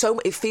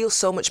it feels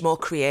so much more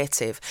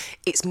creative.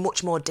 It's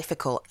much more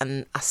difficult,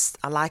 and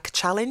I like a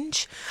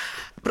challenge.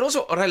 But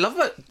also, what I love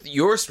about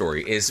your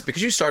story is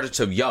because you started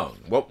so young.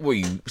 What were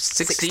you,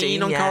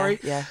 16 on Corrie?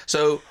 Yeah.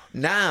 So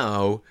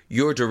now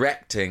you're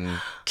directing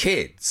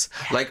kids.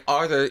 Yeah. Like,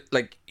 are there,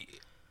 like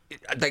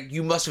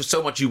you must have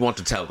so much you want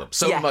to tell them.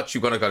 So much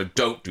you're going to go,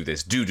 don't do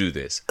this, do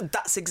this.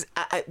 That's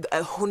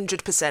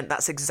 100%.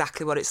 That's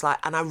exactly what it's like.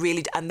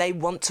 And they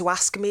want to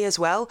ask me as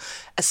well,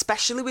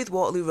 especially with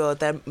Waterloo Road.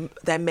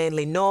 They're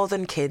mainly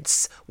northern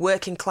kids,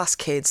 working class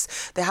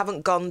kids. They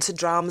haven't gone to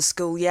drama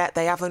school yet.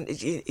 They haven't,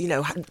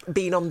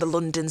 been on the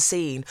London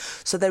scene.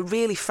 So they're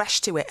really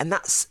fresh to it. And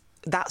that's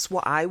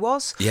what I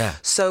was. Yeah.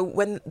 So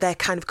when they're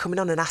kind of coming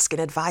on and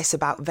asking advice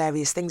about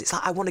various things, it's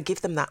like, I want to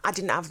give them that. I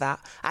didn't have that.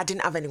 I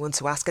didn't have anyone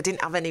to ask. I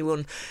didn't have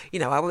anyone,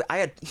 I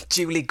had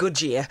Julie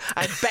Goodyear,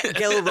 I had Beck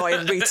Gilroy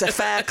and Rita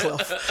Fairclough,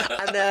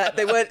 and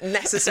they weren't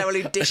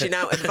necessarily dishing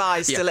out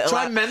advice to little...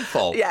 Try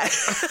menthol. Yeah.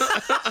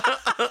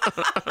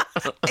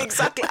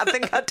 Exactly. I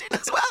think I did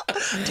as well.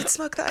 I did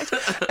smoke that.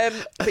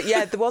 But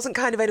yeah, there wasn't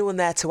kind of anyone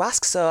there to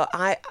ask, so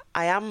I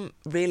am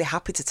really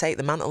happy to take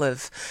the mantle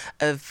of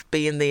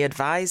being the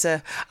advisor.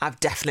 I've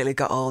definitely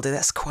got older.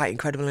 That's quite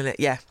incredible, isn't it?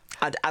 Yeah.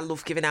 I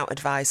love giving out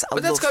advice.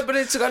 But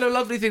it's a kind of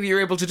lovely thing that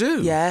you're able to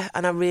do. Yeah,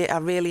 and I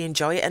really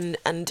enjoy it,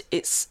 and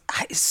it's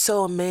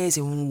so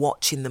amazing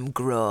watching them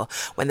grow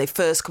when they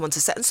first come onto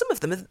set. And some of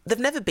them they've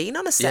never been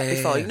on a set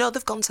before. Yeah.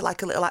 They've gone to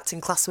like a little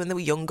acting class when they were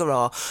younger,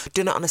 or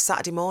done it on a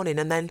Saturday morning,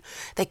 and then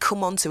they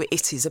come onto it.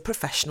 It is a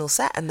professional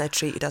set, and they're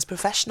treated as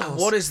professionals.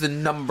 And what is the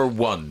number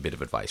one bit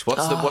of advice?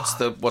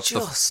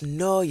 What's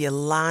know your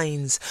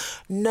lines.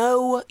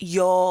 Know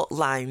your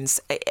lines.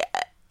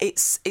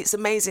 It's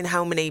amazing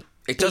how many.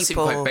 It does seem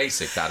quite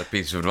basic, that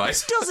piece of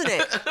advice.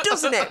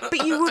 Doesn't it?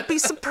 But you would be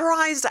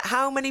surprised at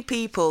how many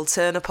people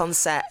turn up on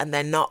set and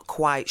they're not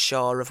quite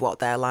sure of what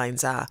their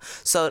lines are.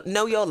 So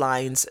know your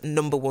lines,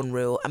 number one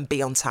rule, and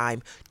be on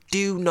time.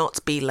 Do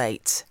not be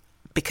late,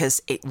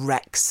 because it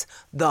wrecks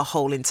the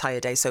whole entire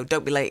day. So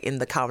don't be late in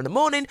the car in the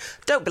morning,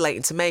 don't be late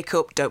into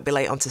makeup, don't be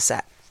late onto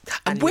set.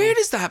 And where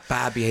does that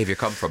bad behaviour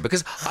come from?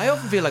 Because I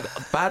often feel like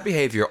bad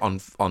behaviour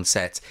on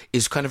sets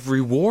is kind of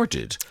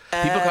rewarded.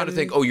 People kind of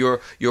think, oh, you're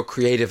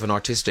creative and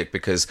artistic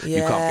because you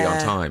can't be on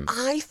time.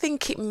 I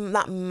think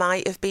that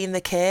might have been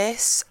the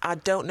case. I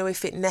don't know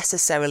if it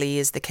necessarily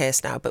is the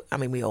case now, but I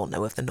mean, we all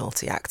know of the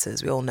naughty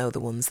actors. We all know the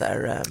ones that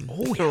are...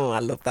 I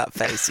love that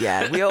face.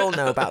 Yeah, we all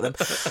know about them.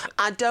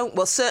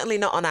 Certainly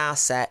not on our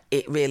set.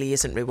 It really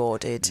isn't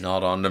rewarded.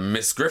 Not on the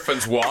Miss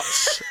Griffin's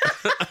watch.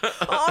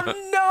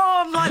 Oh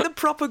no, I'm like the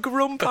proper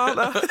grump, aren't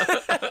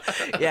I?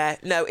 Yeah,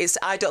 no,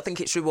 I don't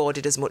think it's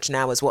rewarded as much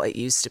now as what it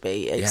used to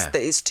be.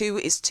 It's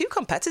too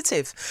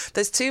competitive.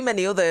 There's too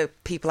many other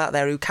people out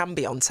there who can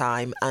be on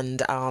time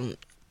and aren't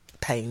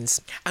pains.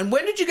 And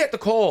when did you get the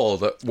call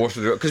that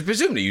Waterloo Road? Because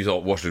presumably you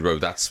thought Waterloo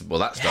Road, that's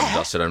done and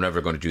dusted. I'm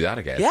never going to do that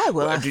again. Yeah,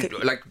 well,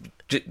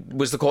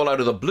 was the call out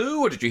of the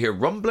blue, or did you hear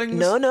rumblings?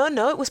 No.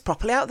 It was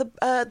properly out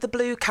of the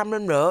blue.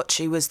 Cameron Roach,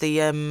 he was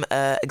the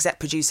exec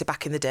producer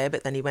back in the day,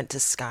 but then he went to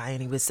Sky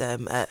and he was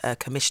a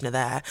commissioner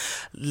there.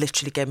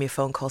 Literally gave me a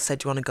phone call, said,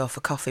 "Do you want to go for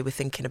coffee? We're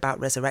thinking about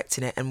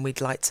resurrecting it, and we'd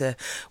like to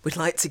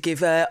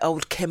give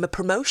old Kim a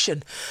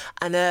promotion."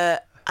 And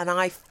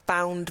I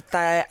found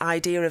the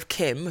idea of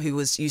Kim, who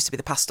used to be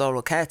the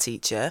pastoral care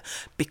teacher,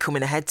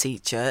 becoming a head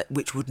teacher,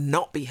 which would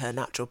not be her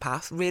natural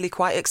path, really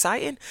quite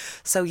exciting.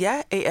 So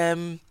yeah,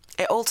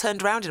 it all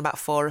turned around in about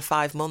 4 or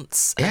 5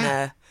 months.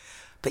 Yeah.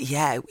 But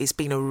yeah, it's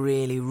been a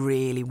really,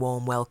 really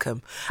warm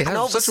welcome. It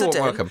has such a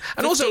warm welcome.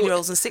 And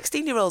 15-year-olds and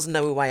 16-year-olds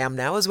know who I am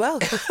now as well.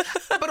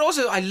 But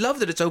also, I love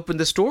that it's opened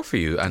this door for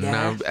you, and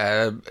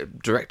now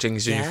directing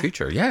is in your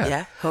future. Yeah.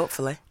 Yeah,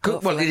 hopefully.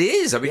 Good. Well, it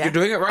is. I mean, you're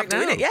doing it right now.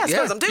 I'm doing it. Yeah, I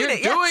suppose I'm doing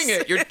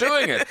it. You're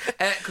doing it.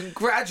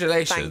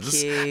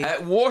 Congratulations. Thank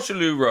you.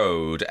 Waterloo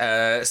Road,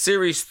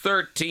 Series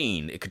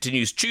 13. It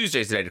continues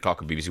Tuesdays at 8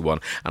 o'clock on BBC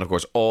One. And, of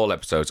course, all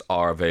episodes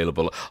are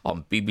available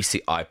on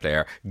BBC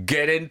iPlayer.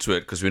 Get into it,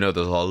 because we know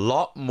there's a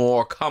lot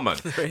more coming,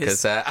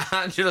 because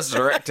Angela's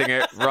directing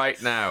it right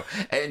now.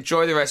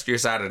 Enjoy the rest of your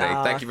Saturday.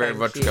 Thank you very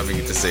much for coming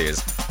in to see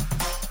us.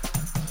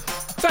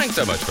 Thanks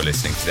so much for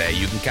listening today.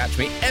 You can catch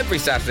me every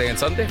Saturday and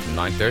Sunday from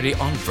 9:30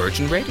 on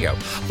Virgin Radio.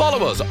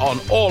 Follow us on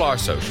all our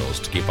socials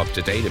to keep up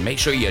to date, and make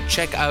sure you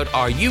check out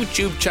our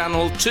YouTube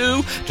channel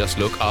too. Just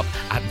look up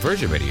at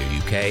Virgin Radio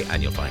UK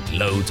and you'll find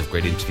loads of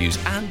great interviews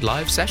and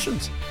live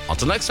sessions.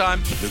 Until next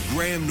time. The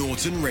Graham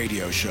Norton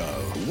Radio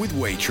Show with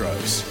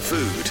Waitrose.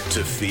 Food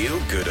to feel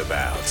good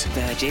about.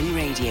 Virgin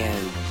Radio.